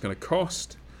how much it's going to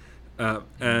cost.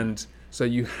 And so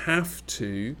you have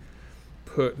to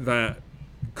put that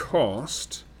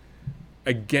cost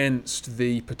against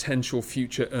the potential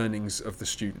future earnings of the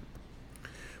student,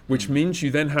 which means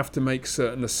you then have to make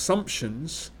certain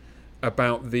assumptions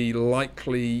about the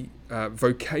likely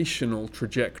vocational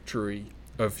trajectory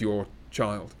of your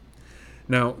child.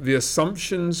 Now, the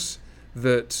assumptions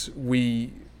that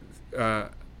we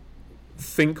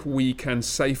think we can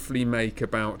safely make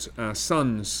about our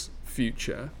son's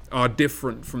future are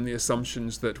different from the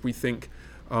assumptions that we think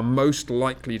are most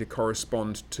likely to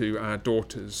correspond to our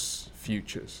daughter's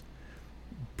futures.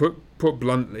 Put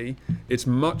bluntly, it's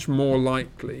much more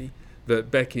likely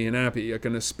that Becky and Abby are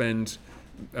going to spend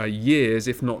years,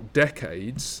 if not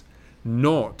decades,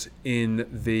 not in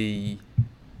the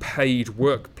paid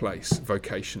workplace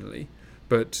vocationally,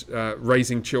 but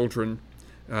raising children,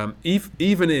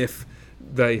 even if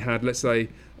they had, let's say,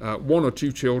 1 or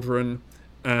 2 children,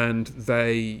 and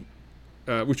they,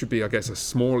 which would be, I guess, a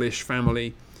smallish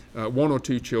family, 1 or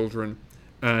 2 children,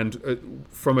 and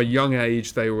from a young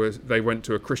age they went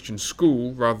to a Christian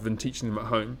school rather than teaching them at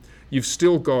home, you've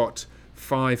still got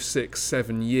 5, 6,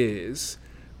 7 years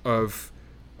of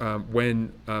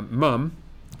when mum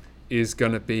is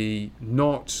going to be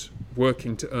not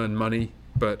working to earn money,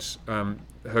 but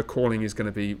her calling is going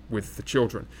to be with the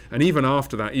children. And even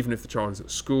after that, even if the child is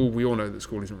at school, we all know that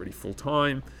school isn't really full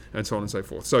time, and so on and so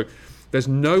forth. So there's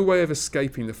no way of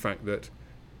escaping the fact that,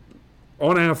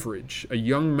 on average, a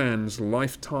young man's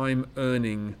lifetime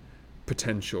earning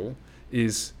potential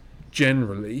is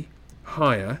generally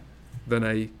higher than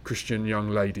a Christian young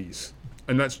lady's.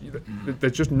 And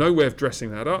there's just no way of dressing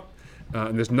that up,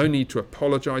 and there's no need to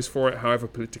apologize for it, however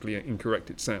politically incorrect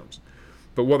it sounds.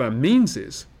 But what that means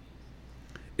is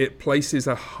it places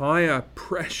a higher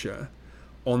pressure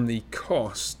on the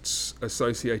costs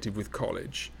associated with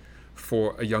college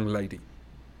for a young lady.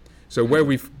 So where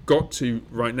we've got to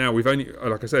right now, we've only,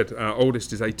 like I said, our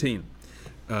oldest is 18.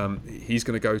 He's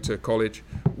going to go to college.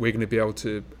 We're going to be able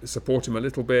to support him a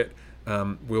little bit.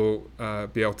 We'll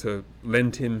be able to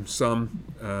lend him some,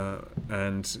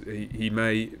 and he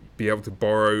may be able to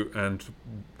borrow. And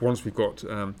once we've got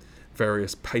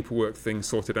various paperwork things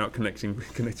sorted out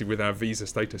connected with our visa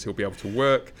status, he'll be able to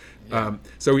work. Yeah.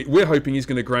 So we're hoping he's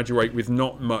going to graduate with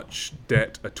not much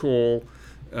debt at all.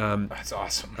 That's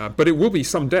awesome. But it will be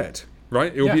some debt,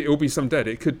 right? It will be some debt.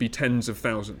 It could be tens of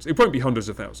thousands. It won't be hundreds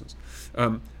of thousands.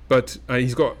 But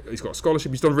he's got a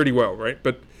scholarship. He's done really well, right?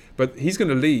 But he's going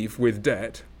to leave with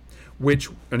debt,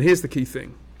 and here's the key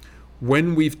thing: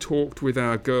 when we've talked with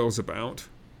our girls about,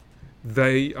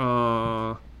 they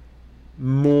are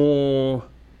more,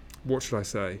 what should I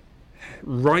say,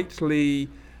 rightly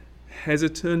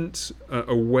hesitant,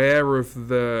 aware of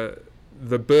the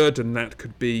burden that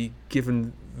could be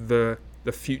given the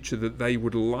future that they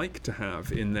would like to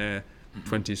have in their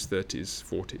 20s, 30s,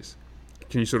 40s.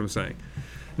 Can you sort of saying?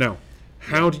 Now,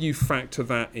 how do you factor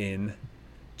that in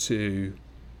to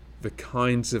the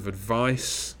kinds of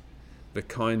advice, the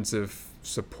kinds of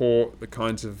support, the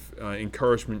kinds of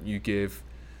encouragement you give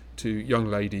to young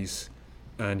ladies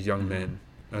and young men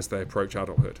as they approach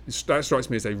adulthood? That strikes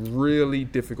me as a really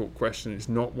difficult question. It's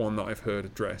not one that I've heard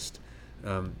addressed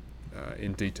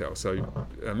in detail. So,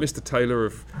 Mr. Taylor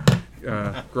of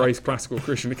Grace Classical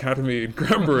Christian Academy in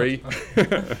Granbury,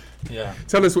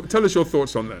 tell us your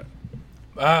thoughts on that.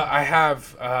 I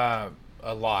have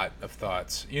a lot of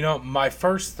thoughts. My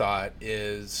first thought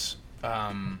is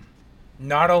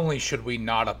not only should we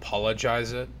not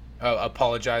apologize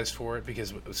for it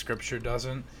because Scripture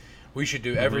doesn't, we should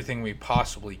do everything we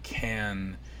possibly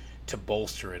can to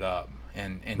bolster it up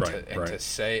and to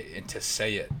say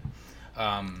it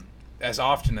as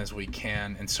often as we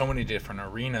can in so many different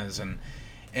arenas.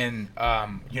 And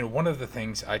one of the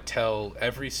things I tell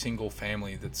every single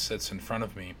family that sits in front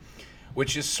of me,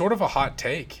 which is sort of a hot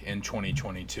take in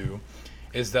 2022,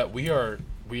 is that we are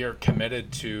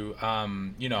committed to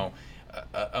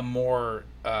a more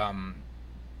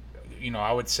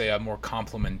I would say a more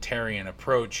complementarian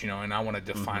approach, and I want to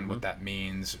define what that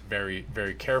means very,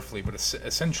 very carefully, but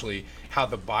essentially how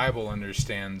the Bible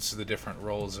understands the different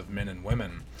roles of men and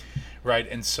women, right?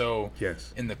 And so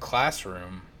in the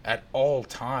classroom at all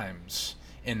times,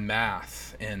 in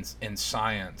math, in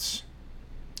science,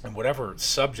 and whatever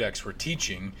subjects we're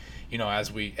teaching,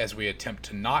 as we attempt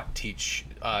to not teach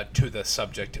to the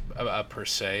subject per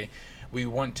se, we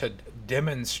want to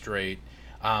demonstrate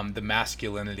the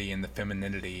masculinity and the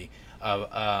femininity of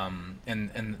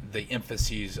and the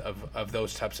emphases of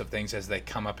those types of things as they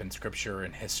come up in Scripture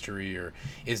and history, or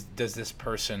does this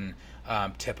person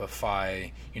typify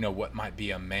what might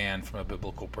be a man from a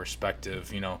biblical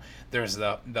perspective? There's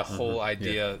the whole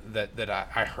idea that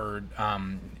I heard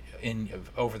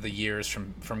over the years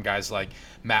from guys like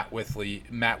Matt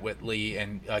Whitley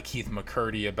and Keith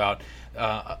McCurdy about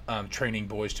training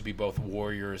boys to be both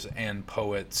warriors and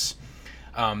poets.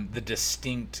 The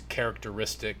distinct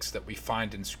characteristics that we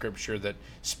find in Scripture that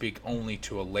speak only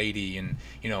to a lady. And,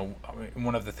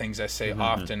 one of the things I say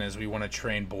often is we want to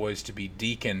train boys to be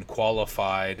deacon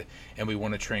qualified, and we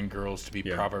want to train girls to be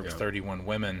Proverbs 31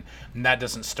 women. And that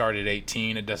doesn't start at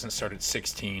 18. It doesn't start at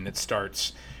 16. It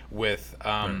starts with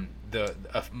a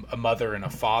mother and a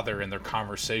father and their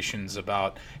conversations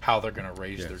about how they're going to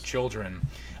raise their children.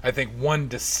 I think one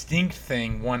distinct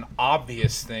thing, one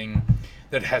obvious thing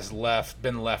that has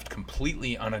been left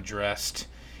completely unaddressed,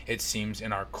 it seems,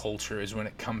 in our culture is when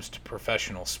it comes to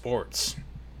professional sports.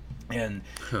 And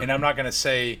I'm not going to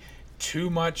say too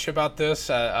much about this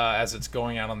as it's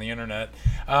going out on the internet,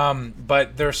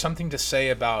 but there's something to say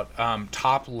about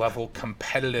top-level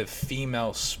competitive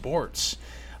female sports.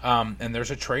 And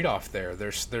there's a trade-off there.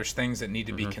 There's things that need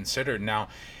to be considered. Now,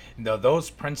 those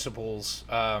principles,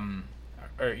 or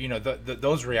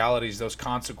those realities, those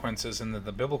consequences, and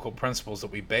the biblical principles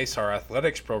that we base our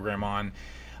athletics program on,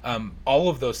 all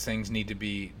of those things need to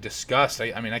be discussed.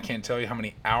 I mean, I can't tell you how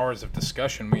many hours of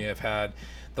discussion we have had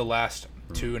the last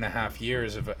 2.5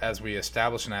 years as we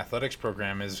establish an athletics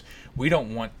program. Is we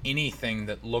don't want anything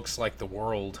that looks like the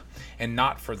world, and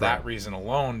not for that reason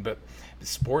alone, but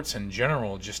sports in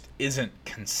general just isn't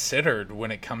considered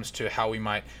when it comes to how we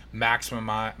might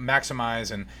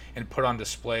maximize and put on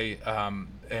display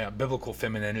biblical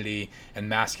femininity and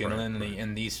masculinity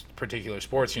in these particular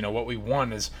sports. What we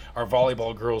want is our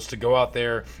volleyball girls to go out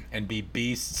there and be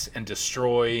beasts and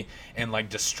destroy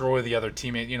the other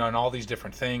teammate, and all these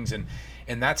different things, and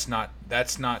that's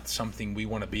not something we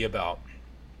want to be about.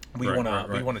 We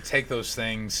want to take those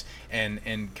things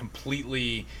and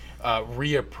completely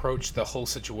reapproach the whole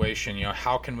situation.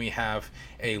 How can we have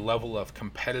a level of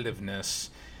competitiveness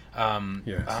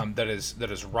that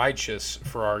is righteous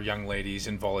for our young ladies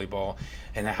in volleyball,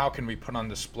 and how can we put on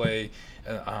display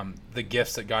the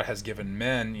gifts that God has given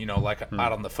men,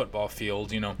 out on the football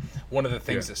field. One of the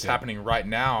things that's happening right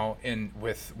now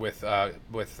with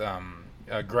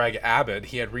Greg Abbott,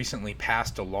 he had recently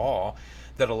passed a law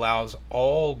that allows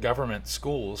all government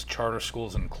schools, charter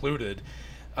schools included,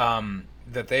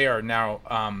 that they are now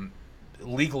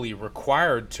legally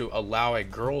required to allow a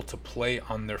girl to play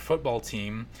on their football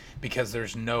team because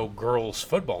there's no girls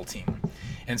football team.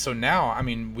 And so now, I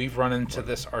mean, we've run into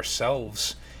this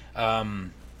ourselves,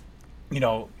 out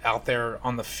there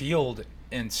on the field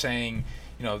and saying,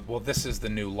 well, this is the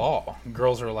new law.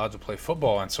 Girls are allowed to play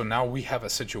football. And so now we have a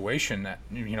situation that,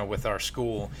 with our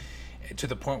school to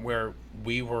the point where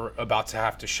we were about to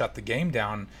have to shut the game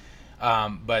down.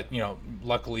 But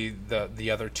luckily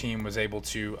the other team was able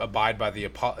to abide by the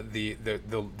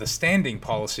standing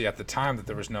policy at the time that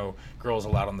there was no girls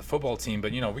allowed on the football team.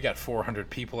 But we got 400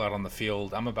 people out on the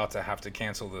field. I'm about to have to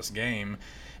cancel this game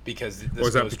because this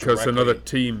was that because another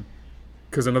team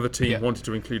wanted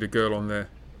to include a girl on there.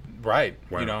 Right.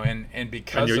 Wow. And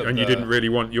because you didn't really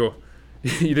want you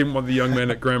didn't want the young men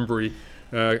at Granbury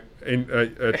at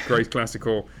Grace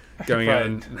Classical going out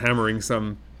and hammering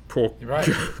some poor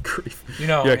grief.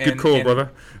 Good call, brother.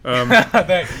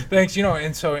 Thanks.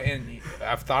 And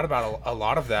I've thought about a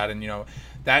lot of that, and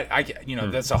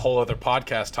that's a whole other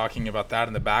podcast talking about that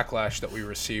and the backlash that we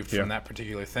received from that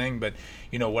particular thing. But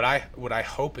what I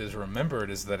hope is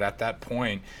remembered is that at that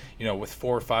point, with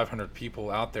 400 or 500 people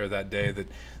out there that day,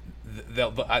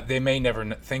 that they may never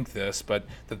think this, but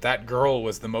that girl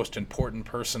was the most important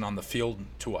person on the field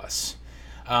to us.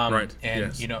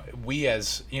 We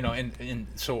as and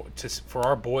so for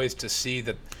our boys to see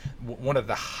that one of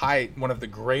the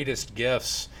greatest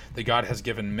gifts that God has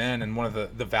given men, and one of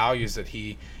the values that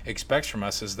He expects from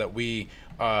us, is that we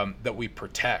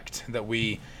protect, that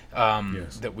we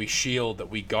shield, that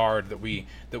we guard, that we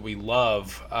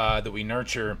love, that we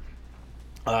nurture,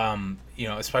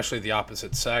 especially the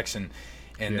opposite sex, and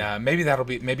maybe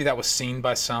that was seen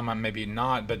by some, maybe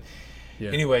not, but.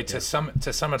 Anyway, to sum it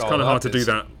all up, it's kind of hard to do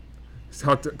that. It's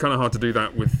kind of hard to do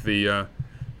that with the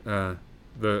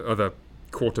other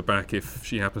quarterback if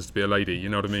she happens to be a lady. You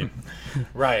know what I mean?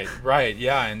 Right,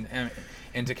 yeah,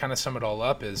 and to kind of sum it all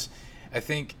up is, I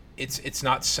think it's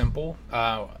not simple,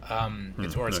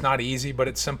 it's not easy, but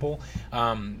it's simple.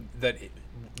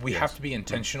 We have to be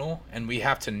intentional, and we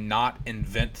have to not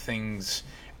invent things.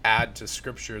 Add to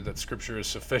Scripture that Scripture is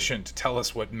sufficient to tell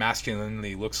us what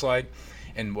masculinity looks like,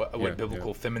 and what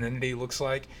biblical femininity looks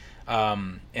like,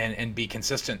 and be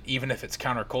consistent, even if it's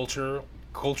countercultural,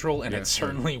 and it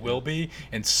certainly will be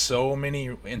in so many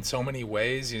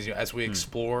ways as we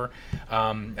explore.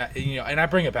 And I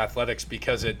bring up athletics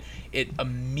because it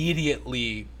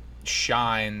immediately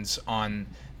shines on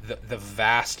the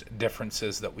vast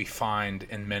differences that we find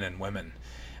in men and women.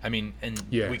 I mean,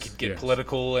 we could get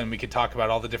political, and we could talk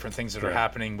about all the different things that are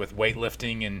happening with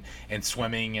weightlifting and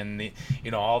swimming, and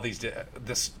all these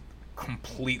this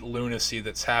complete lunacy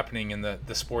that's happening in the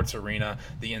sports arena,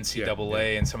 the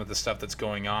NCAA, and some of the stuff that's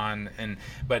going on.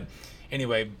 But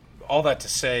anyway, all that to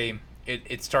say,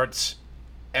 it starts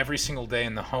every single day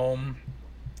in the home,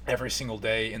 every single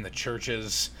day in the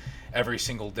churches, every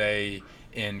single day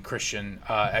in Christian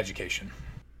education.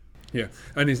 Yeah,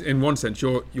 and in one sense,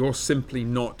 you're simply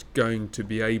not going to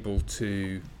be able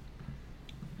to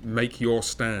make your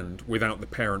stand without the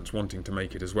parents wanting to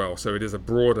make it as well. So it is a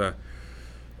broader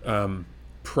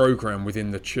program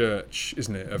within the church,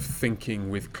 isn't it, of thinking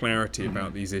with clarity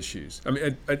about these issues. I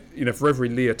mean, for every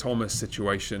Leah Thomas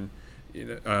situation,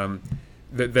 that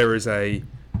there is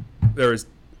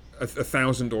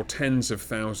 1,000 or tens of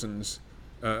thousands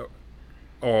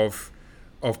of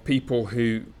people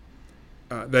who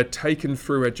they're taken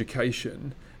through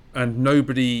education, and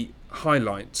nobody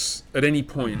highlights at any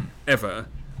point ever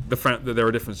the fact that there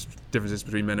are differences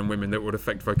between men and women that would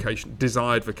affect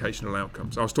desired vocational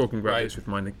outcomes. I was talking about this with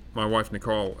my wife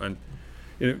Nicole, and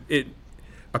it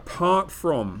apart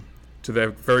from, to their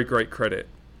very great credit,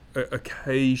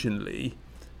 occasionally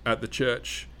at the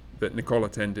church that Nicole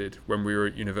attended when we were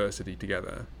at university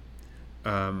together,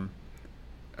 at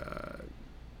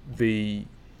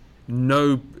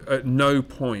no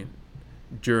point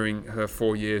during her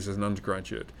 4 years as an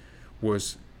undergraduate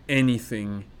was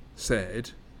anything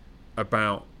said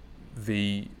about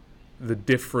the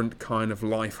different kind of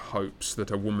life hopes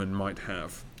that a woman might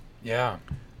have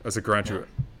as a graduate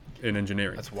in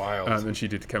engineering. That's wild. And she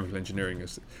did chemical engineering.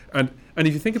 And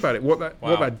if you think about it, what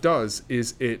that does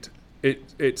is it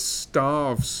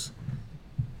starves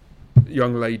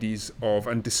young ladies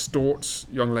and distorts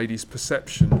young ladies'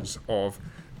 perceptions of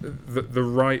the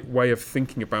right way of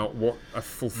thinking about what a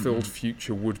fulfilled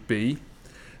future would be.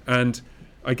 And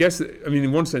I guess,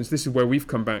 in one sense, this is where we've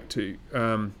come back to.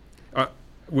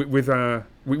 We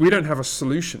don't have a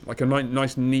solution, like a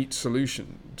nice, neat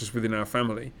solution just within our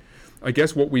family. I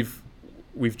guess what we've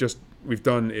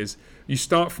done is you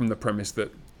start from the premise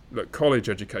that college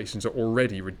educations are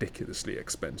already ridiculously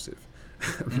expensive.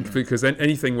 Because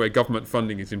anything where government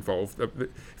funding is involved,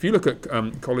 if you look at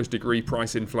college degree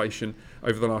price inflation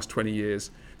over the last 20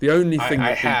 years, the only thing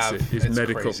that beats it is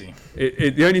medical.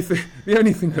 The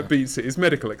only thing that beats it is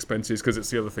medical expenses, because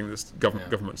it's the other thing that's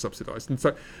government subsidised, and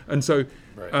so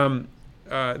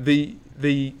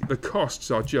the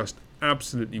costs are just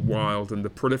absolutely wild, and the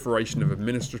proliferation of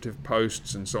administrative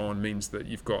posts and so on means that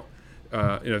you've got.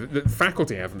 The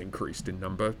faculty haven't increased in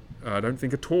number, I don't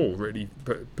think at all, really,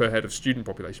 per head of student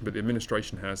population, but the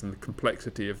administration has, and the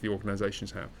complexity of the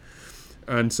organisations have.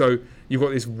 And so you've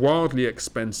got this wildly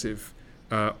expensive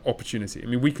opportunity.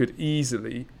 We could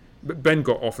easily... Ben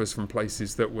got offers from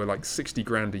places that were like 60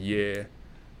 grand a year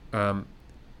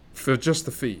for just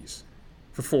the fees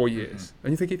for 4 years.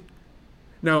 And you're thinking...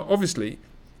 Now, obviously...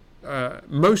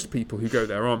 most people who go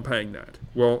there aren't paying that.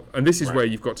 Well, and this is where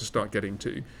you've got to start getting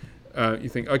to. You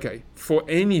think, okay, for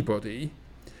anybody,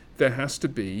 there has to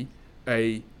be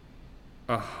a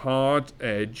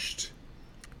hard-edged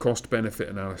cost-benefit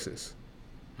analysis.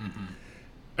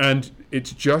 And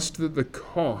it's just that the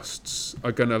costs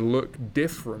are going to look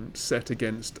different set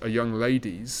against a young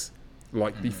lady's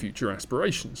likely future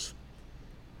aspirations.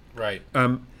 Right.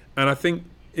 And I think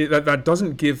that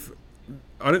doesn't give...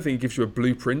 I don't think it gives you a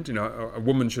blueprint. A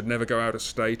woman should never go out of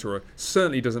state, or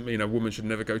certainly doesn't mean a woman should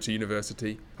never go to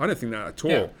university. I don't think that at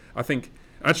all. Yeah. I think,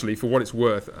 actually, for what it's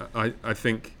worth, I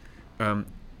think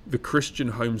the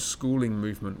Christian homeschooling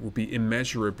movement will be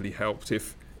immeasurably helped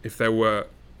if there were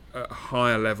a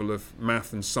higher level of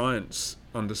math and science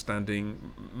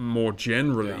understanding more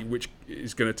generally, which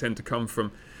is going to tend to come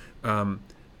from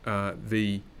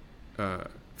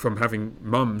from having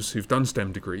mums who've done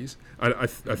STEM degrees. I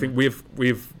think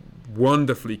we've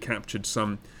wonderfully captured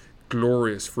some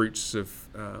glorious fruits of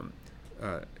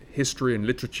history and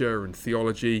literature and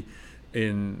theology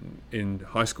in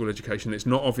high school education. It's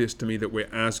not obvious to me that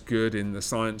we're as good in the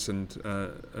science and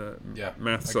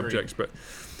math subjects, but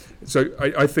so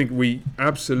I think we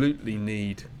absolutely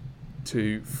need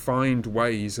to find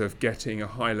ways of getting a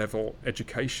high-level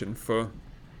education for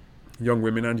young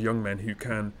women and young men who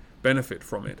can benefit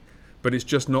from it. But it's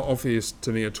just not obvious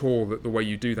to me at all that the way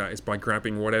you do that is by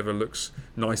grabbing whatever looks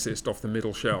nicest off the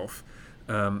middle shelf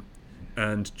and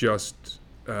just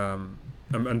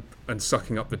and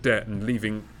sucking up the debt and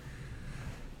leaving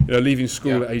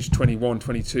school at age 21,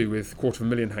 22 with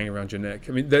 $250,000 hanging around your neck.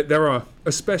 There are,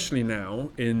 especially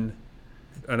now in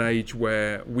an age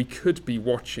where we could be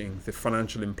watching the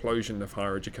financial implosion of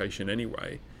higher education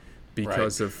anyway,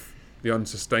 because of the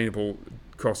unsustainable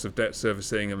cost of debt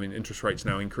servicing. Interest rates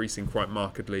now increasing quite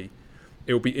markedly.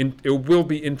 It will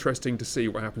be interesting to see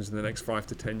what happens in the next 5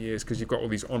 to 10 years, because you've got all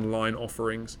these online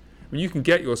offerings. You can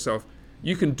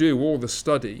do all the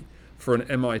study for an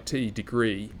MIT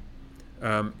degree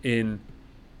in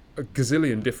a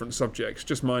gazillion different subjects,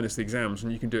 just minus the exams,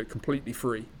 and you can do it completely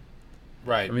free.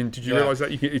 Right. Did you realise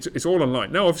that it's all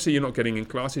online? Now, obviously, you're not getting in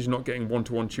classes, you're not getting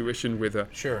one-to-one tuition with an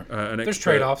There's expert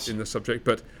trade-offs in the subject,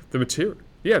 but the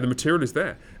material is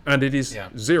there, and it is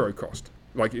zero cost.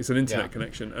 Like, it's an internet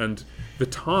connection, and the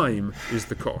time is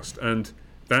the cost, and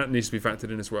that needs to be factored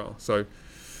in as well. So,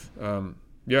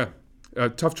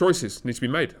 tough choices need to be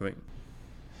made, I think.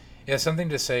 Yeah, something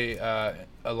to say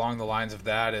along the lines of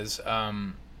that is,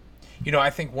 I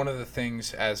think one of the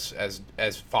things as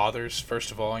fathers,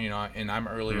 first of all, and I'm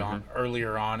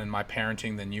earlier on in my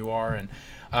parenting than you are, and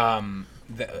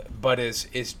but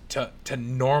is to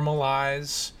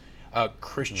normalize a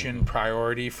Christian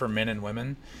priority for men and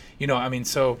women. I mean,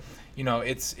 so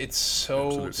it's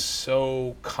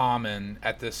so common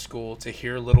at this school to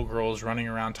hear little girls running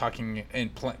around talking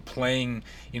and playing,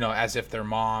 as if they're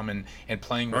mom, and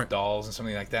playing with dolls and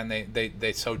something like that, and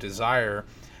they so desire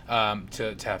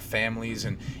to have families,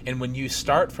 and when you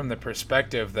start from the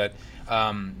perspective that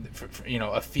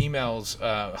a female's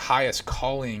highest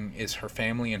calling is her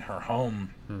family and her home,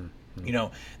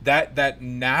 that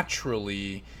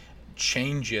naturally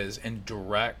changes and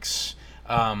directs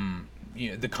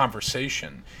the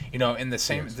conversation, and the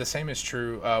same is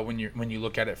true when you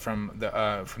look at it from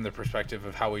the perspective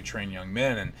of how we train young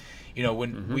men, and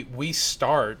when we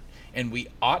start. And we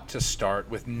ought to start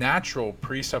with natural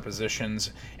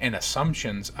presuppositions and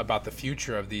assumptions about the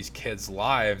future of these kids'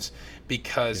 lives,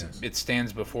 because it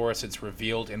stands before us, it's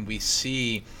revealed, and we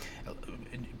see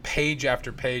page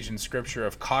after page in Scripture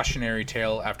of cautionary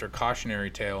tale after cautionary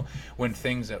tale when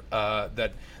things that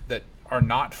are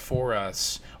not for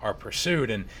us are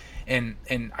pursued. And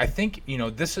I think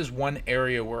this is one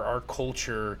area where our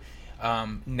culture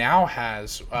now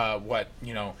has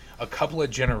a couple of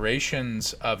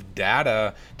generations of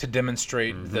data to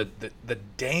demonstrate the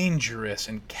dangerous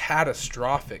and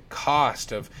catastrophic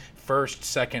cost of first,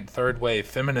 second, third wave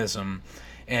feminism,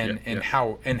 and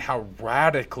how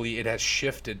radically it has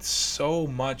shifted so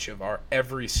much of our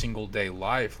every single day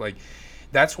life. Like,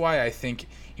 that's why I think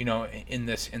in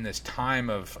this time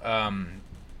of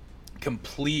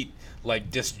complete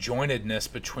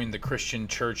disjointedness between the Christian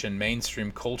church and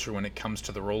mainstream culture when it comes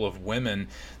to the role of women,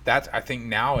 that I think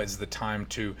now is the time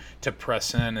to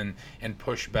press in and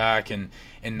push back and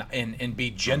be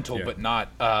gentle, but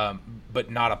not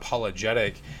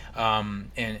apologetic,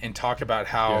 and talk about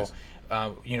how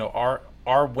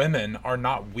our women are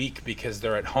not weak because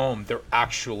they're at home. They're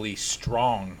actually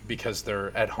strong because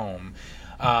they're at home.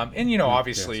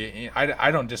 Obviously,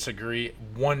 I don't disagree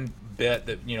one bit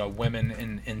that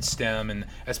women in STEM, and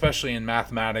especially in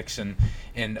mathematics and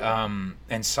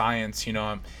science,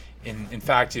 in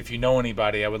fact, if you know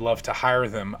anybody, I would love to hire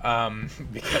them,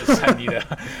 because I need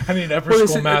an upper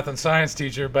school math and science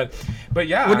teacher. But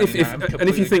yeah, well, if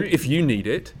you think if you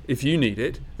need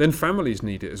it, then families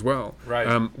need it as well. Right.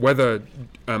 Whether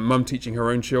mum teaching her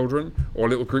own children or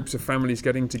little groups of families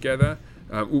getting together.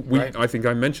 I think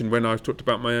I mentioned when I talked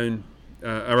about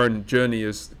our own journey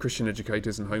as Christian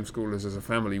educators and homeschoolers as a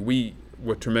family, we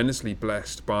were tremendously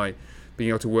blessed by being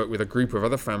able to work with a group of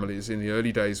other families in the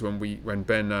early days when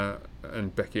Ben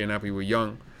and Becky and Abby were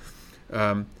young,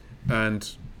 and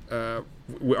I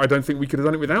don't think we could have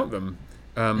done it without them.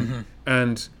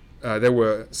 And there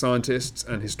were scientists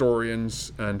and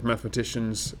historians and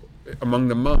mathematicians among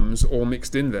the mums all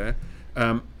mixed in there,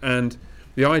 and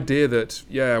the idea that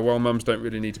mums don't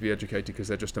really need to be educated because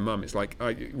they're just a mum. It's like,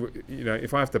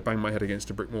 if I have to bang my head against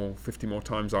a brick wall 50 more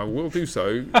times, I will do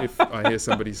so if I hear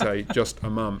somebody say just a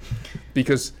mum,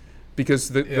 because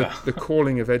the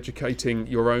calling of educating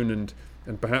your own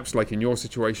and perhaps like in your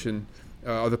situation,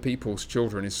 other people's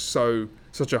children is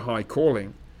such a high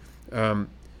calling.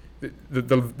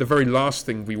 The very last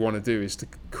thing we want to do is to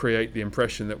create the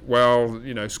impression that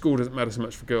school doesn't matter so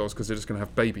much for girls because they're just going to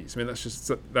have babies. I mean,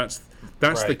 that's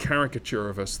right. The caricature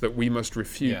of us that we must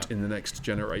refute in the next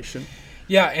generation.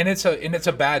 Yeah, and it's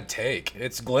a bad take.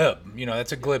 It's glib.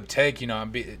 It's a glib take.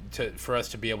 For us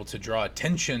to be able to draw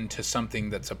attention to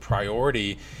something that's a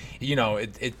priority,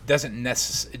 it doesn't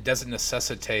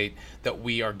necessitate that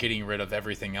we are getting rid of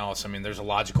everything else. I mean, there's a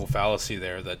logical fallacy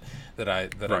there that I'm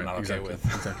not okay with.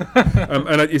 Exactly.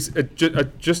 And it's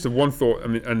just one thought. I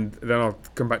mean, and then I'll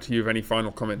come back to you with any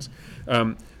final comments.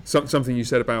 Something you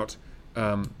said about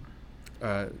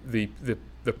the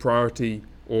priority,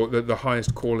 or the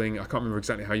highest calling. I can't remember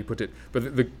exactly how you put it, but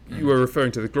you were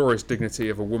referring to the glorious dignity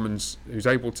of a woman who's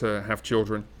able to have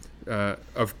children,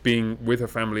 of being with her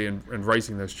family and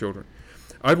raising those children.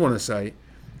 I'd want to say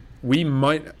we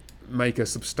might make a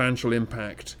substantial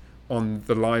impact on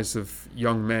the lives of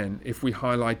young men if we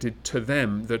highlighted to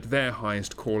them that their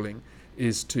highest calling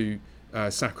is to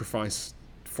sacrifice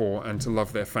for and to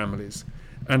love their families,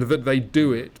 and that they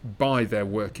do it by their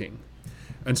working.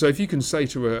 And so if you can say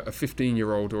to a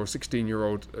 15-year-old or a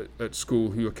 16-year-old at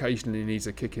school who occasionally needs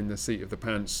a kick in the seat of the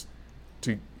pants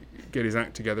to get his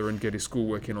act together and get his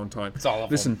schoolwork in on time,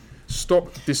 listen, stop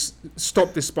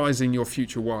despising your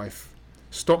future wife.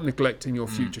 Stop neglecting your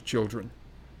future children.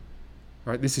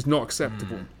 Right? This is not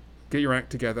acceptable. Get your act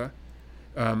together.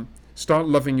 Start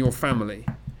loving your family.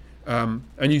 And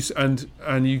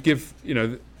you give,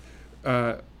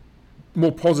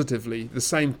 more positively, the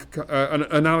same an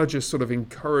analogous sort of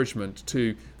encouragement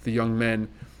to the young men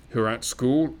who are at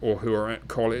school or who are at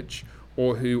college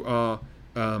or who are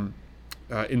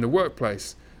in the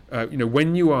workplace.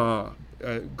 When you are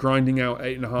grinding out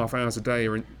 8.5 hours a day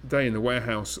in the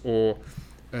warehouse, or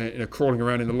crawling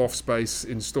around in the loft space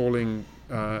installing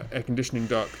air conditioning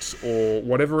ducts, or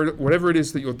whatever it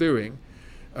is that you're doing,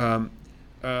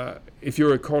 if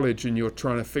you're at college and you're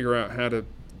trying to figure out how to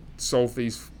solve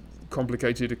these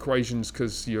complicated equations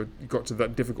because you got to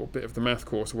that difficult bit of the math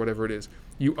course or whatever it is,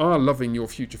 you are loving your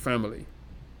future family,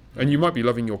 and you might be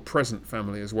loving your present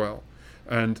family as well.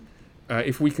 And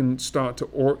if we can start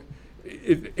to,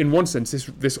 in one sense,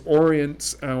 this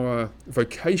orients our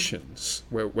vocations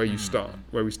where we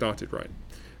started, right,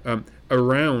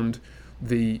 around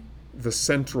the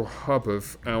central hub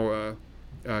of our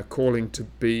calling to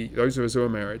be, those of us who are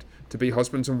married, to be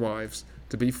husbands and wives,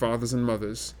 to be fathers and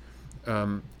mothers,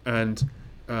 and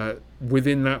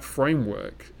within that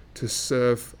framework to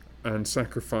serve and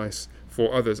sacrifice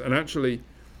for others. And actually,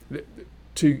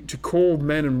 to call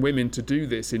men and women to do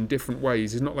this in different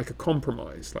ways is not like a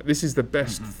compromise. Like, this is the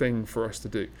best thing for us to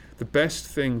do. The best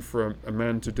thing for a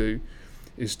man to do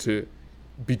is to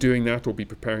be doing that or be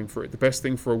preparing for it. The best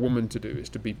thing for a woman to do is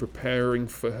to be preparing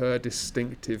for her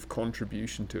distinctive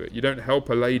contribution to it. You don't help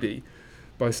a lady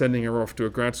by sending her off to a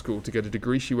grad school to get a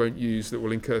degree she won't use that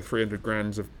will incur 300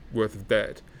 grand worth of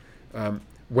debt,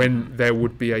 when there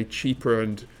would be a cheaper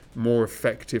and more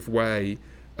effective way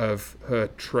of her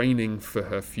training for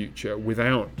her future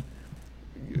without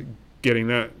getting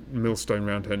that millstone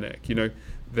around her neck. The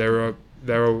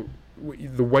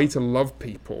way to love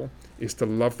people is to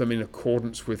love them in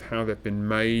accordance with how they've been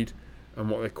made and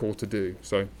what they're called to do.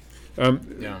 So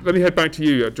let me head back to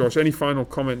you, Josh. Any final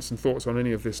comments and thoughts on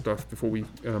any of this stuff before we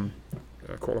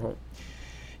call a halt?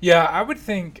 Yeah, I would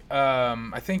think,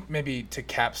 I think maybe to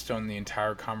capstone the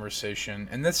entire conversation,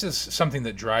 and this is something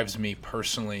that drives me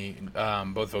personally,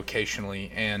 both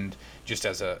vocationally and just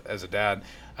as a dad,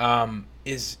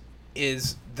 is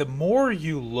the more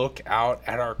you look out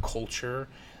at our culture,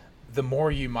 the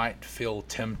more you might feel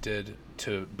tempted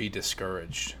to be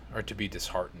discouraged or to be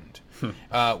disheartened.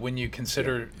 When you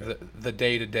consider the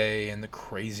day-to-day and the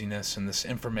craziness and this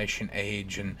information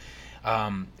age and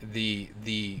the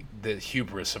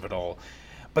hubris of it all.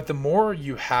 But the more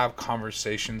you have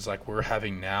conversations like we're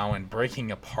having now and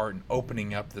breaking apart and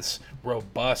opening up this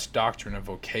robust doctrine of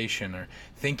vocation, or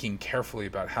thinking carefully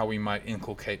about how we might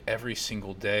inculcate every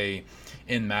single day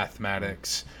in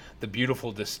mathematics the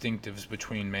beautiful distinctives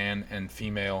between man and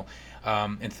female,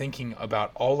 and thinking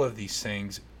about all of these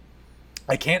things,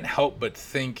 I can't help but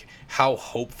think how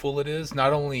hopeful it is,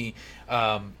 not only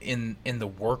in the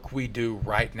work we do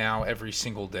right now every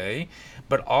single day,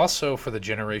 but also for the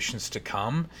generations to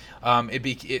come.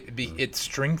 It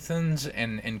strengthens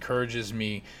and encourages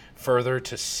me further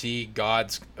to see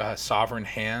God's sovereign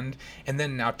hand, and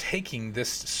then now taking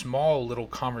this small little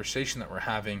conversation that we're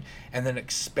having and then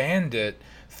expand it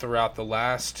throughout the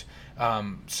last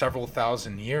several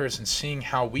thousand years, and seeing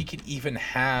how we could even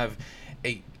have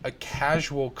a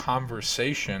casual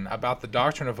conversation about the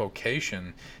doctrine of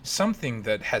vocation, something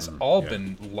that has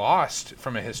been lost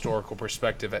from a historical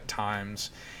perspective at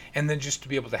times, and then just to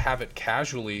be able to have it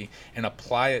casually and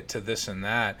apply it to this and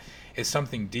that is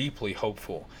something deeply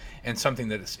hopeful, and something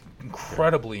that is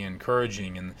incredibly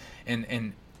encouraging,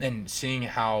 and seeing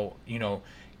how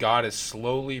God is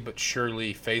slowly but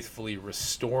surely, faithfully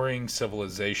restoring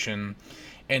civilization,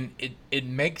 and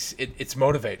it's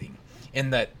motivating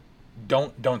in that.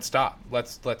 Don't stop.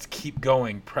 Let's keep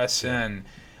going. Press in,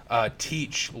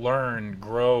 teach, learn,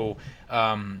 grow,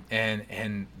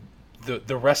 and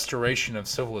the restoration of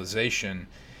civilization.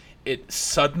 It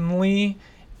suddenly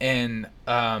it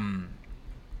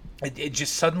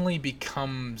just suddenly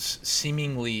becomes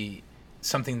seemingly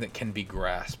something that can be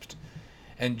grasped.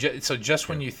 And so just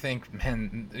when you think,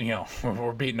 man,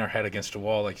 we're beating our head against a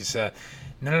wall, like you said,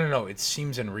 no, it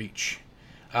seems in reach.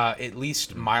 At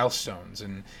least milestones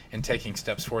and taking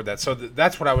steps forward that. So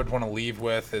that's what I would want to leave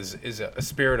with is a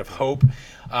spirit of hope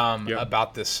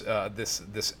about this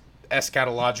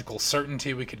eschatological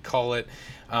certainty, we could call it,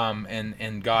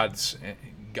 and God's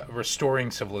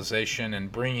restoring civilization and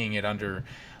bringing it under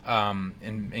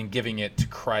and giving it to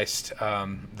Christ,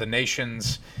 the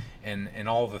nations and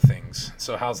all the things.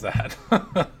 So how's that?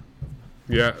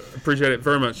 Yeah, appreciate it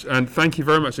very much, and thank you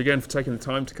very much again for taking the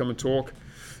time to come and talk.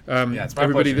 It's my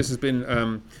everybody, pleasure. This has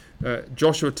been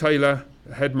Joshua Taylor,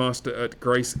 headmaster at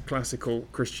Grace Classical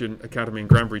Christian Academy in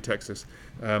Granbury, Texas.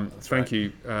 Thank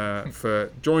you for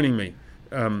joining me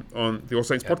on the All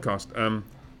Saints podcast.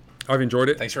 I've enjoyed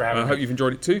it. Thanks for having me. I hope you've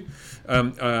enjoyed it too.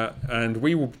 And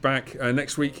we will be back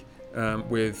next week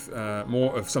with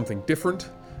more of something different.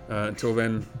 Until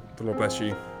then, the Lord bless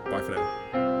you. Bye for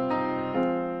now.